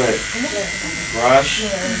 clip, brush,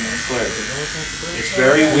 clip. It's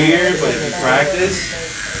very weird, but if you practice,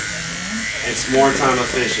 it's more time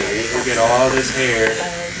efficient. You can get all this hair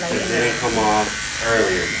that didn't come off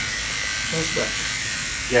earlier.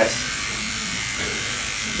 Yes.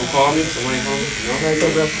 Who called me? Somebody called me? No?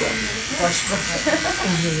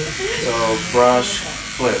 So brush,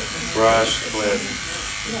 clip, brush, clip.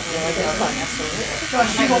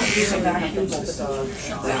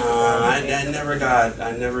 I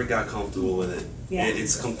never got comfortable with it. Yeah.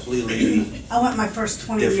 It's completely. I went my first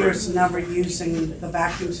 20 different. years never using the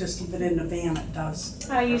vacuum system, but in the van it does.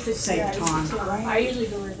 I usually Save time. I usually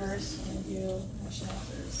go reverse and do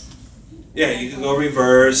Schnauzers. Yeah, you can go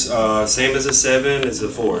reverse. Same as a 7, it's a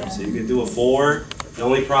 4. So you can do a 4. The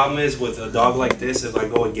only problem is with a dog like this, if I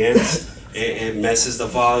go against, it messes the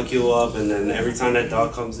follicle up, and then every time that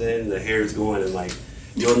dog comes in, the hair is going, and like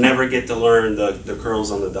you'll never get to learn the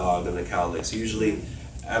curls on the dog and the cowlicks. Usually,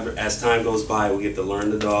 as time goes by, we get to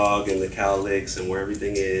learn the dog and the cowlicks and where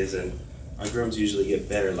everything is, and our grooms usually get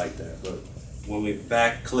better like that. But when we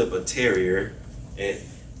back clip a terrier,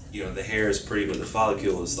 the hair is pretty much, the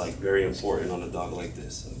follicle is like very important on a dog like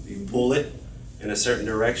this. So if you pull it in a certain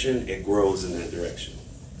direction, it grows in that direction.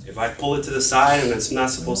 If I pull it to the side and it's not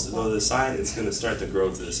supposed to go to the side, it's going to start to grow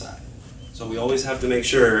to the side. So we always have to make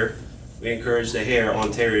sure we encourage the hair on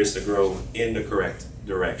terriers to grow in the correct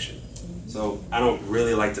direction. So I don't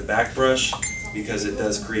really like to back brush because it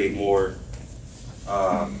does create more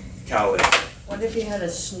cowlick. What if you had a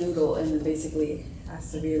schnoodle and basically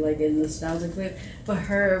has to be like in the schnauzer clip, but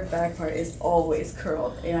her back part is always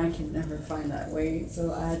curled, and I can never find that way,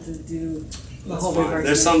 so I had to do the whole reverse.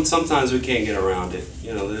 There's sometimes we can't get around it.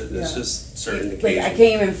 You know, there's just certain like occasions. I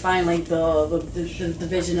can't even find like the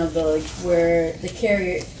division of the like where the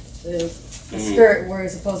carrier the skirt where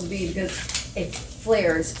it's supposed to be, because it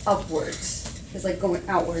flares upwards. It's like going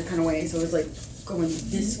outward kind of way, so it's like going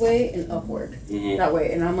this way and upward that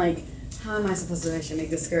way, and I'm like, how am I supposed to actually make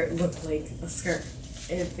the skirt look like a skirt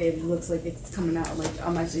if it looks like it's coming out? Like,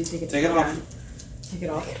 I'm actually taking Take it off. Take it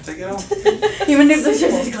off. Take it off. Even if the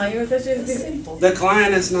shirt is client, that shit is simple. The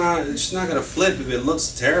client is not, she's not gonna flip. If it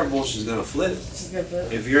looks terrible, she's gonna flip. She's gonna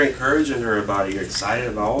flip. If you're encouraging her about it, you're excited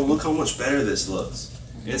about, oh, look how much better this looks.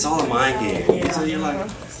 It's all a mind game. So you're like,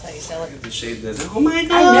 the shape does it. Oh my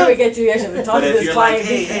god. I never get to actually talk But to if this you're client. like,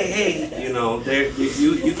 hey, you know,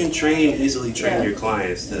 you can easily train your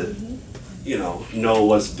clients to, you know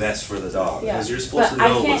what's best for the dog. Because you're supposed to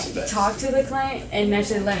know what's I best. can't talk to the client and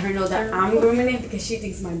actually let her know that I'm grooming it because she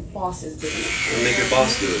thinks my boss is doing it. And make your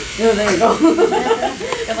boss do it. No, there you go.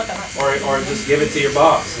 Or just give it to your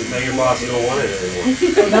boss and tell your boss you don't want it anymore.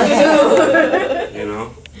 That too. You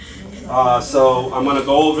know? So I'm gonna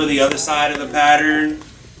go over the other side of the pattern.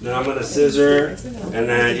 Then I'm gonna scissor, and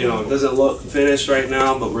then, you know, it doesn't look finished right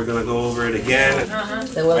now, but we're gonna go over it again.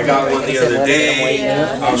 I got one the other day.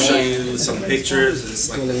 I'll show you some pictures. It's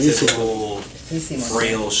like the typical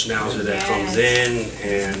frail schnauzer that comes in,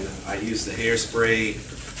 and I use the hairspray,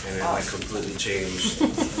 and it like completely changed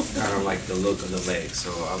kind of like the look of the leg.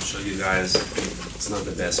 So I'll show you guys. It's not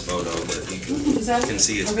the best photo, but you can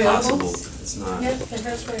see it's possible. It's not. Yeah, the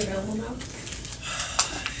hairspray available now?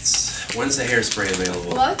 When's the hairspray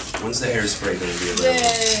available? What? When's the hairspray going to be available?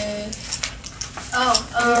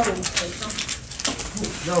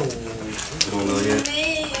 You don't know yet?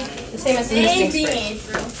 Maybe.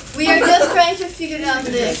 We are just trying to figure out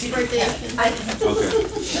the exportation. Okay.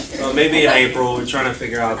 So maybe in April, we're trying to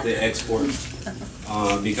figure out the export.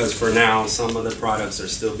 Because for now, some of the products are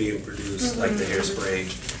still being produced, like the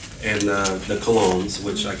hairspray and the colognes,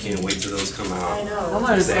 which I can't wait till those come out. I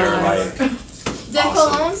know. They're like... The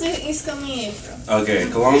colognes is coming in April. Okay,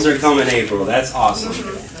 colognes are coming in April. That's awesome.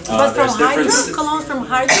 But from Hydra? different... Cologne from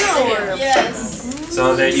Hydra? Or? Yes.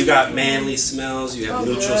 So then you got manly smells, you have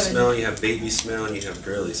neutral smell, you have baby smell, and you have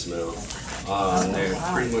girly smell. They're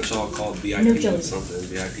pretty much all called VIP something,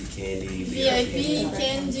 VIP candy, VIP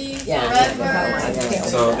candy, forever.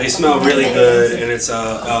 So they smell really good, and it's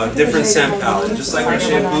a different scent palette, just like our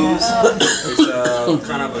shampoos. It's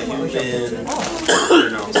kind of a human,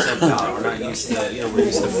 scent palette. We're not used to, we're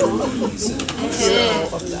used to fruities.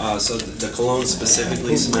 So the colognes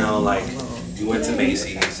specifically smell like you went to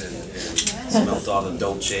Macy's and smelled all the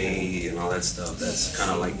Dolce and all that stuff. That's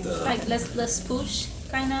kind of like the... Like less pooch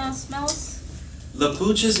kind of smells? La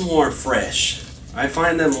Pooch is more fresh. I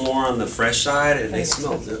find them more on the fresh side, and they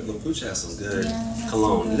smell good. La Pooch has some good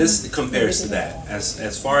cologne. This compares to that.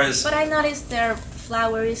 As far as... But I noticed their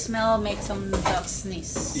flowery smell makes some dogs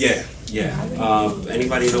sneeze. Yeah.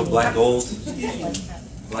 Anybody know Black Gold?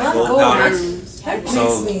 Black Gold powder?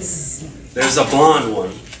 So, there's a blonde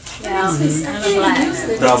one. Yeah, and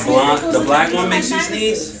a black. The black one makes you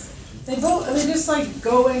sneeze? They just like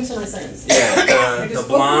go into my sense. Yeah, the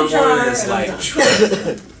blonde one is like,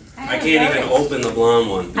 I can't even open the blonde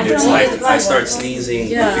one. It's like, I start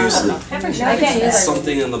sneezing profusely. It's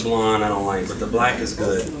something in the blonde I don't like, but the black is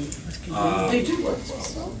good.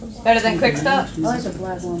 Better than Quick Stop? I like the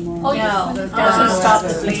black one more. Oh, yeah. Doesn't stop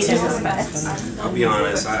the bleeding. I'll be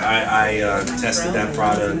honest, I tested that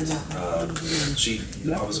product.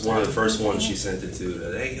 I was one of the first ones she sent it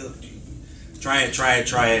to. Hey, look, try it,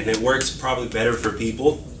 and it works probably better for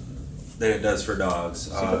people than it does for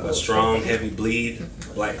dogs. A strong, heavy bleed,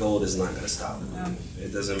 Black Gold is not going to stop it.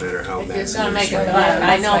 It doesn't matter how bad. It's gonna make it black.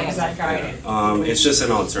 I know because I tried it. It's just an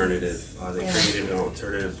alternative. They created an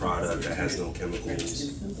alternative product that has no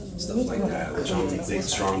chemicals, stuff like that, which I'm a big,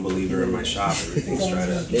 strong believer in my shop. Everything's trying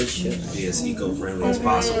to be as eco-friendly as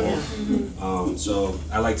possible. So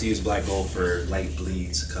I like to use Black Gold for light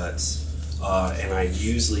bleeds, cuts, and I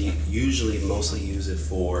usually mostly use it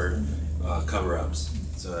for cover-ups.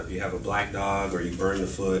 So if you have a black dog or you burn the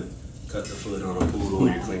foot, cut the foot on a poodle, or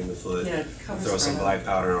you clean the foot, throw some black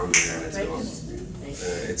powder on there, and it's gone.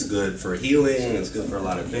 It's good for healing, it's good for a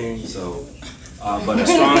lot of things. So, but a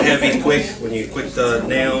strong, heavy, quick, when you quick the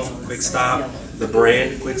nail, Quick Stop, the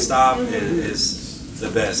brand Quick Stop is the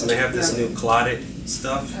best. And they have this new clotted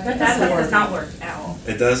stuff. That does not work at all.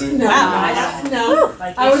 It doesn't? No, no.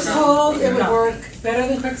 I was told it would work better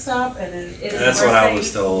than Quick Stop, and it That's what I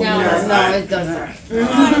was told. No, Yeah, it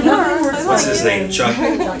doesn't. What's his name? Chuck.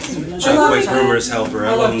 Chuck Quick Groomer's helper.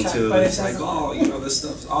 I love him too. He's like, oh, you know, this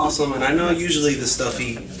stuff's awesome. And I know usually the stuff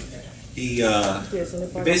he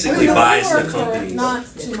basically buys the companies. Not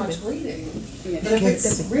too much bleeding. But if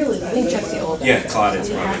it's really, I think Chuck's the old. Yeah, clotting's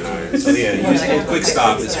probably not. So yeah, use Quick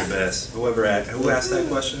Stop is your best. Who asked that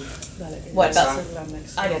question? What about?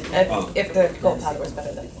 I didn't. If the gold powder was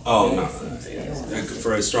better than. Oh no.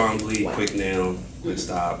 For a strong bleed, Quick Nail, Quick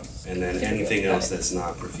Stop, and then anything else that's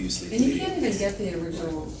not profusely And you bleeding. can't even get the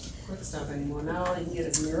original Quick Stop anymore. Now you can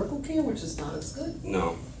get a Miracle Can, which is not as good.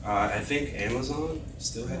 No. I think Amazon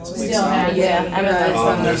still has Quick Still Stop. has,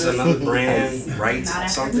 yeah. There's another brand, Right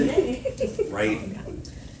something. Right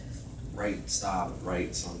Stop,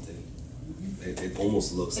 Right something. It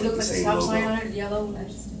almost looks like the same logo. Yellow.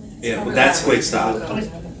 Yeah, but that's Quick Stop.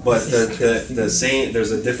 But the same,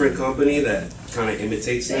 there's a different company that kind of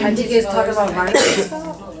imitates them. I think you guys talk about Right Away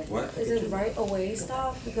Stop. What? Is it Right Away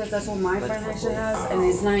Stop? Because that's what my friend actually has, and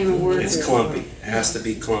it's not even worth it. It's clumpy. It has to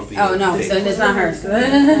be clumpy. Oh no, so it's not hers.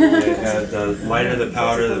 The lighter the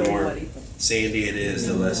powder, the more sandy it is,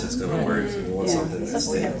 the less it's gonna work. So you want something that's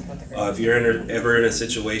thick. If you're ever in a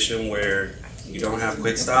situation where you don't have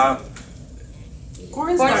Quick Stop,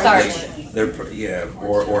 Cornstarch.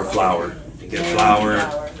 or flour. You get flour,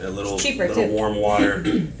 a little too. warm water,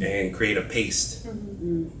 and create a paste.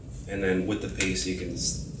 And then with the paste, you can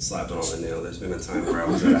slap it on the nail. There's been a time where I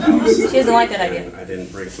was at a house. She doesn't like that idea. I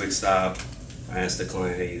didn't bring Quick Stop. I asked the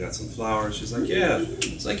client, "Hey, you got some flour?" She's like, "Yeah."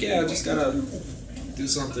 It's like, "Yeah, I just gotta do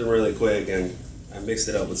something really quick," and I mixed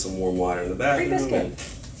it up with some warm water in the bathroom and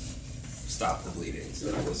stopped the bleeding.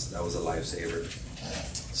 So that was a lifesaver.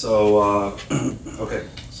 So okay,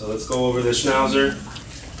 so let's go over the Schnauzer.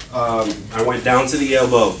 I went down to the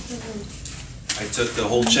elbow. I took the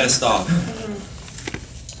whole chest off.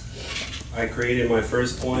 I created my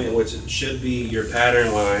first point, which should be your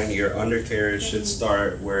pattern line. Your undercarriage should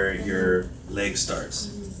start where your leg starts.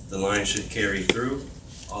 The line should carry through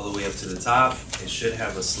all the way up to the top. It should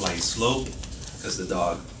have a slight slope because the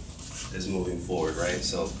dog is moving forward, right?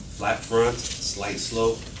 So flat front, slight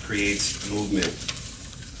slope creates movement.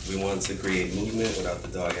 We want to create movement without the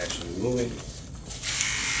dog actually moving.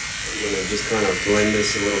 I'm gonna just kind of blend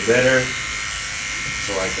this a little better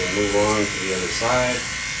so I can move on to the other side.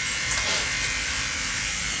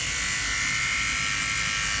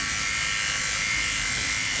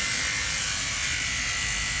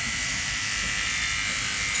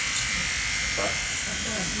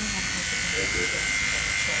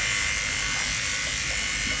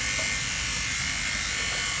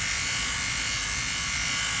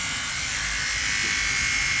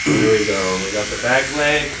 Here we go. We got the back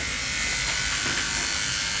leg.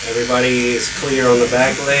 Everybody is clear on the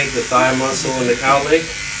back leg, the thigh muscle, and the cow leg.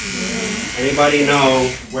 Anybody know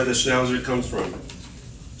where the Schnauzer comes from?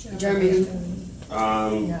 Germany.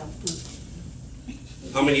 How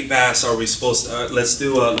many baths are we supposed to? Let's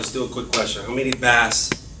do a quick question. How many baths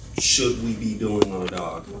should we be doing on a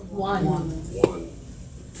dog? One. One.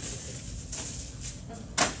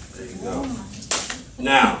 There you go.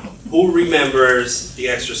 Now, who remembers the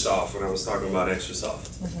extra soft when I was talking about extra soft?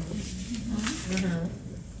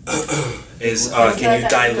 Can you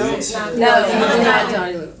dilute? No, you do not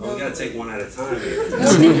dilute. Oh, we gotta take one at a time.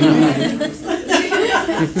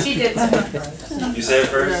 She did. You said it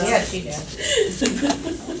first? Yeah, she did.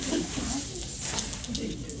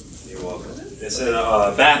 You're welcome. It's in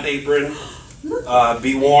a bath apron.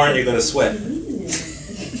 Be warned, you're gonna sweat.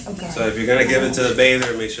 So if you're gonna give it to the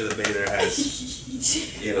bather, make sure the bather has,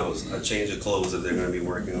 a change of clothes if they're gonna be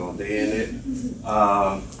working all day in it.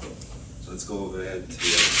 So let's go over ahead to the other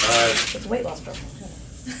side. It's a weight loss program.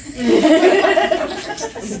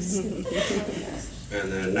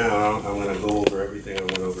 And then now I'm gonna go over everything I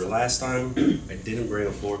went over last time. I didn't bring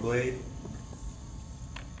a 4-blade.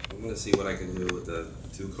 I'm gonna see what I can do with the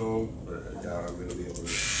 2-comb, but I doubt I'm gonna be able to do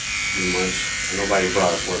much. Nobody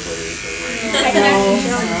brought a 4-blade anything, right?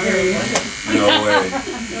 No way.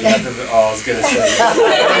 I was gonna say.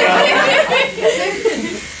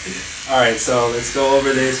 All right, so let's go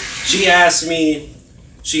over this. She asked me.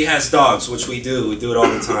 She has dogs, which we do. We do it all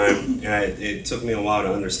the time, and it took me a while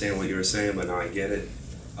to understand what you were saying, but now I get it.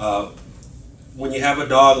 When you have a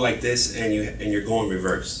dog like this and you're going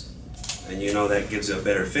reverse, and you know that gives you a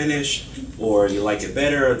better finish, or you like it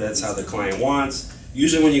better, that's how the client wants.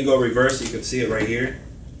 Usually when you go reverse, you can see it right here.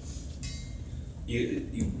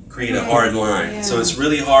 You create a hard line. Yeah. So it's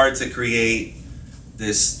really hard to create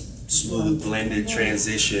this smooth blended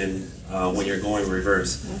transition when you're going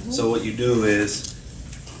reverse. So what you do is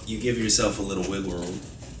you give yourself a little wiggle room,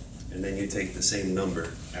 and then you take the same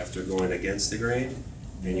number after going against the grain,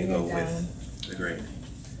 and you go with the grain.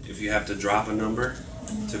 If you have to drop a number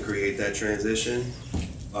to create that transition,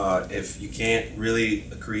 if you can't really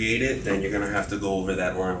create it, then you're gonna have to go over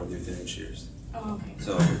that line with your thinning shears. Oh, okay.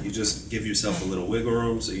 So you just give yourself a little wiggle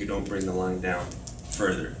room so you don't bring the line down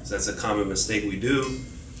further. So that's a common mistake we do.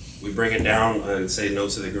 We bring it down, say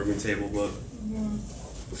notes to the grooming table book.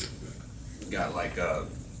 Got like the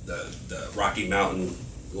Rocky Mountain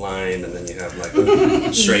line, and then you have like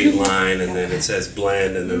a straight line, and then it says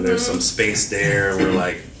blend, and then there's some space there, and we're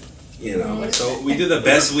like, you know. So we do the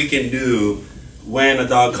best we can do when a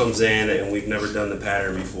dog comes in and we've never done the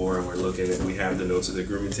pattern before, and we're looking if we have the notes of the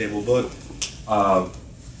grooming table book.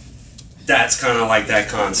 That's kind of like that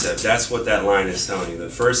concept. That's what that line is telling you. The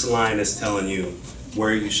first line is telling you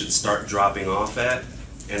where you should start dropping off at,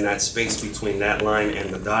 and that space between that line and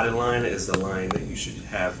the dotted line is the line that you should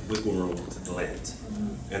have wiggle room to blend.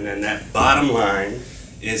 And then that bottom line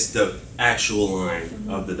is the actual line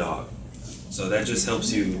of the dog. So that just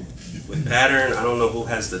helps you with pattern. I don't know who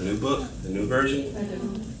has the new book, the new version.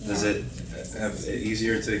 Does it have it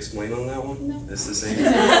easier to explain on that one? No. It's the same.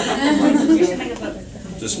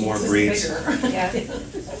 Just more breeds.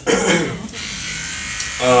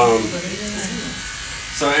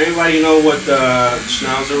 So anybody know what the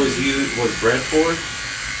Schnauzer was bred for?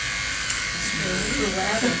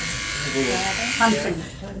 Hunting.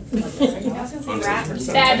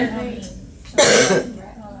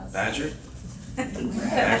 Badger?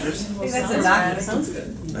 Badgers?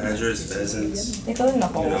 Badgers, pheasants. They go in the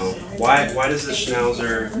hole. You know, why does the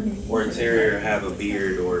Schnauzer or Terrier have a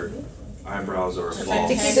beard or eyebrows or a fall?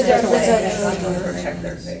 To keep the dirt away. Protect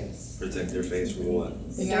their face. Protect their face from what?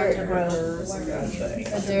 The dirt grows.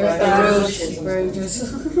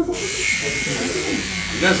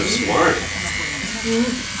 You guys are smart.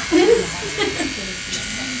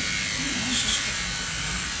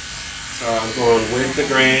 So I'm going with the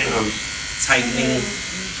grain. I'm tightening,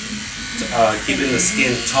 keeping the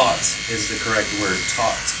skin taut is the correct word,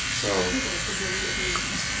 taut. So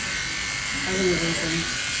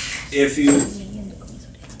if you,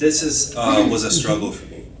 this is was a struggle for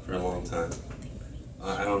me for a long time.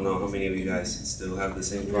 I don't know how many of you guys still have the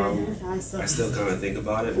same problem. I still kind of think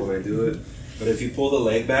about it when I do it. But if you pull the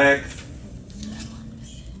leg back,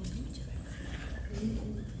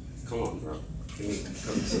 come on, bro. Give me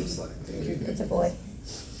some slack. It's a boy.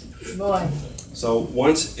 Boy. So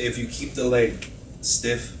once, if you keep the leg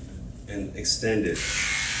stiff and extended,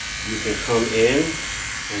 you can come in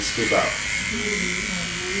and scoop out.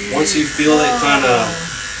 Once you feel it kind of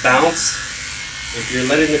bounce, if you're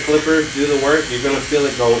letting the clipper do the work, you're going to feel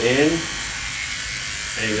it go in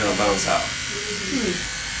and you're going to bounce out.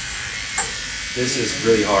 This is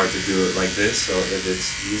really hard to do it like this, so if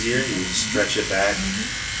it's easier, you stretch it back.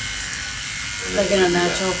 Like in a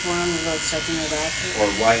natural form without stretching it back. Or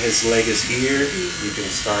while his leg is here, you can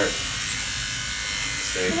start.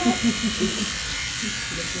 Stay.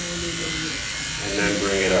 And then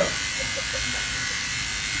bring it up.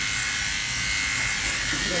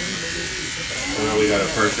 So now we got a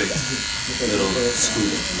perfect little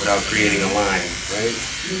scoop without creating a line, right?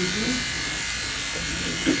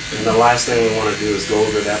 And the last thing we want to do is go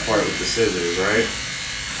over that part with the scissors, right?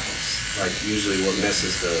 Like usually what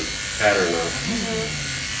messes the pattern up.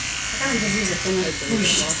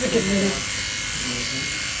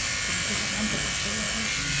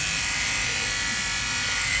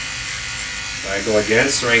 If I go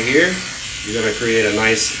against right here, you're going to create a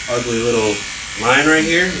nice ugly little line right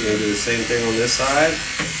here. You're going to do the same thing on this side.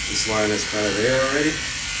 This line is kind of there already.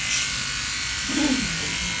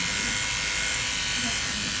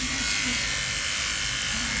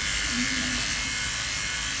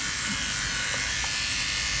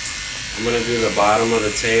 I'm going to do the bottom of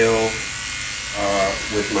the tail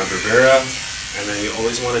with my Bravura, and then you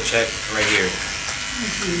always want to check right here.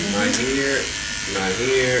 Not here, not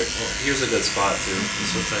here. Oh, here's a good spot too.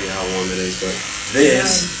 This will tell you how warm it is, but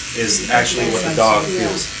this is actually what the dog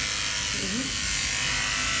feels.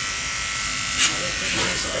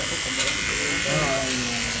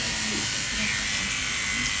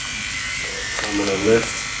 So I'm going to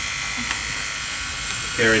lift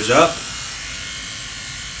the carriage up.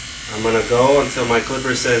 I'm going to go until my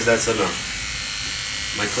clipper says that's enough.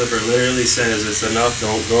 My clipper literally says it's enough,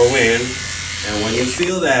 don't go in. And when you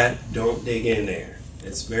feel that, don't dig in there.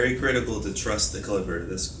 It's very critical to trust the clipper.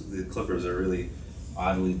 The clippers are really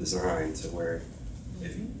oddly designed to where,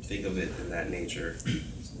 if you think of it in that nature,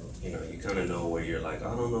 you know, you kind of know where you're like,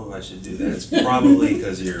 I don't know if I should do that. It's probably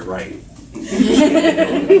because you're right.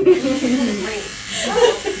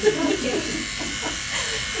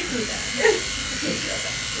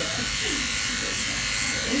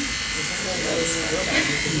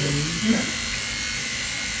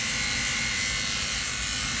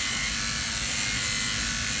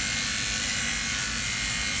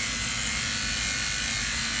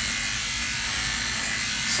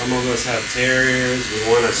 Some of us have terriers, we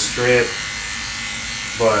want to strip,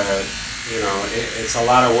 but you know, it's a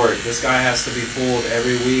lot of work. This guy has to be pulled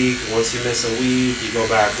every week. Once you miss a week, you go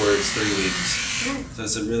backwards 3 weeks. So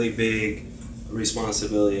it's a really big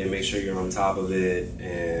responsibility to make sure you're on top of it.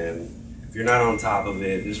 And if you're not on top of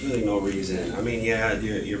it, there's really no reason. I mean, yeah,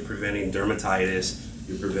 you're preventing dermatitis,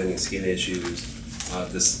 you're preventing skin issues.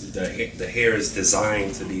 The hair is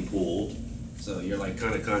designed to be pulled. So you're like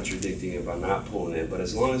kind of contradicting it by not pulling it. But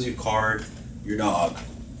as long as you card your dog,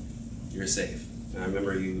 you're safe. And I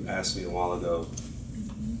remember you asked me a while ago,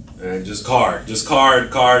 and just card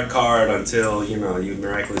until, you know, you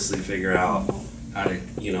miraculously figure out how to,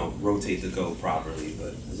 you know, rotate the coat properly.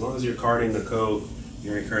 But as long as you're carding the coat,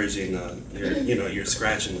 you're encouraging you're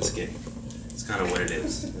scratching the skin. It's kind of what it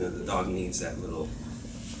is. The dog needs that little,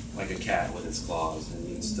 like a cat with its claws, and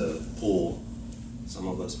needs to pull. Some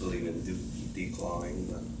of us believe in declawing,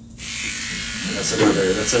 but that's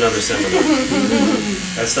another seminar.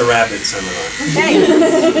 That's the rabbit seminar.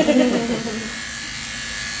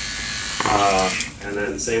 And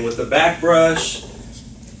then same with the back brush.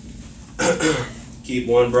 Keep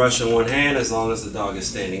one brush in one hand as long as the dog is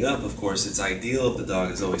standing up. Of course, it's ideal if the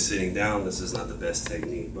dog is always sitting down. This is not the best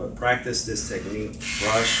technique, but practice this technique.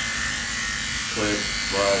 Brush, clip,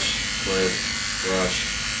 brush, clip, brush,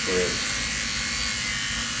 clip.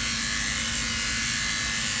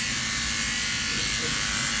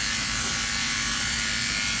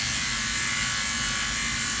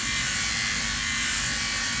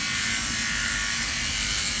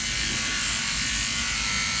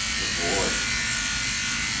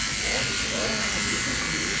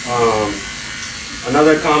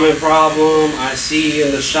 Another common problem I see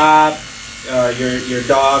in the shop, your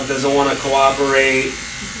dog doesn't want to cooperate,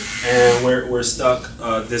 and we're stuck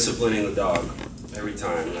disciplining the dog every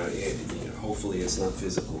time. Hopefully it's not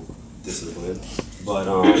physical discipline, but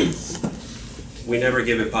we never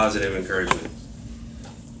give it positive encouragement.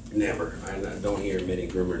 Never. I don't hear many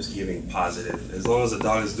groomers giving positive. As long as the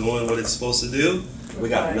dog is doing what it's supposed to do, we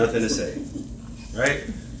got nothing to say, right?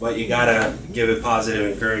 But you gotta give it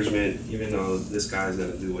positive encouragement, even though this guy's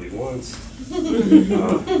gonna do what he wants.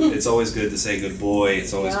 It's always good to say good boy.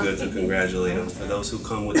 It's always good to congratulate him. For those who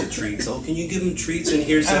come with the treats, oh, can you give him treats? And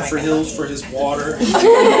here's that for Hills for his water. You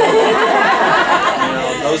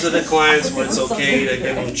know, those are the clients where it's okay to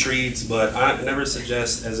give them treats, but I never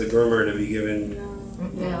suggest as a groomer to be given,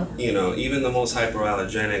 you know, even the most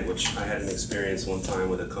hyperallergenic, which I had an experience one time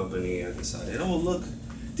with a company. I decided, oh, look,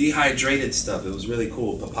 dehydrated stuff. It was really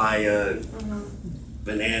cool. Papaya and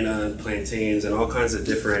banana and plantains and all kinds of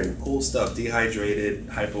different cool stuff. Dehydrated,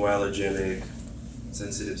 hypoallergenic,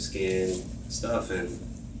 sensitive skin stuff, and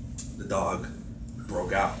the dog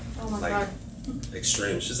broke out. Oh my like God.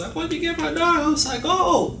 Extreme. She's like, what did you get my dog? I was like,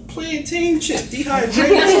 oh, plantain chip,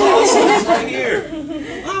 dehydrated. It's awesome. It's right here.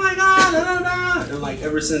 Oh my God, da, da, da. And like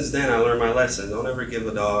ever since then I learned my lesson. Don't ever give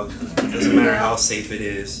a dog. Doesn't matter how safe it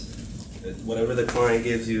is. Whatever the client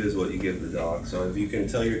gives you is what you give the dog. So if you can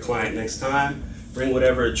tell your client next time, bring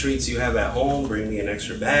whatever treats you have at home, bring me an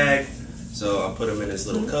extra bag. So I'll put him in his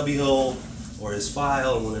little cubby hole or his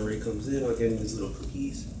file, and whenever he comes in, I'll give him his little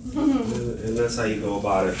cookies. And that's how you go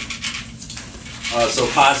about it. So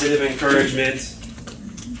positive encouragement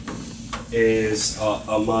is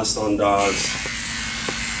a must on dogs,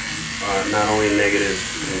 not only negative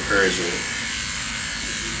encouragement.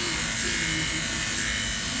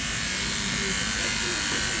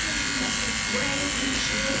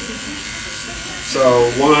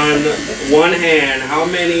 So one hand. How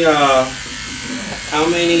many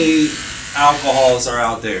alcohols are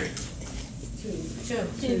out there?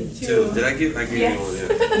 Two. Did I give you one? Yeah.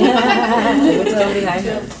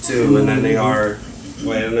 Two, and then they are.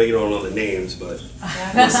 Well, I know you don't know the names, but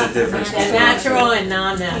what's the difference? They're natural and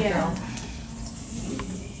non-natural.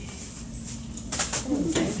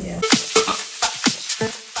 Yeah.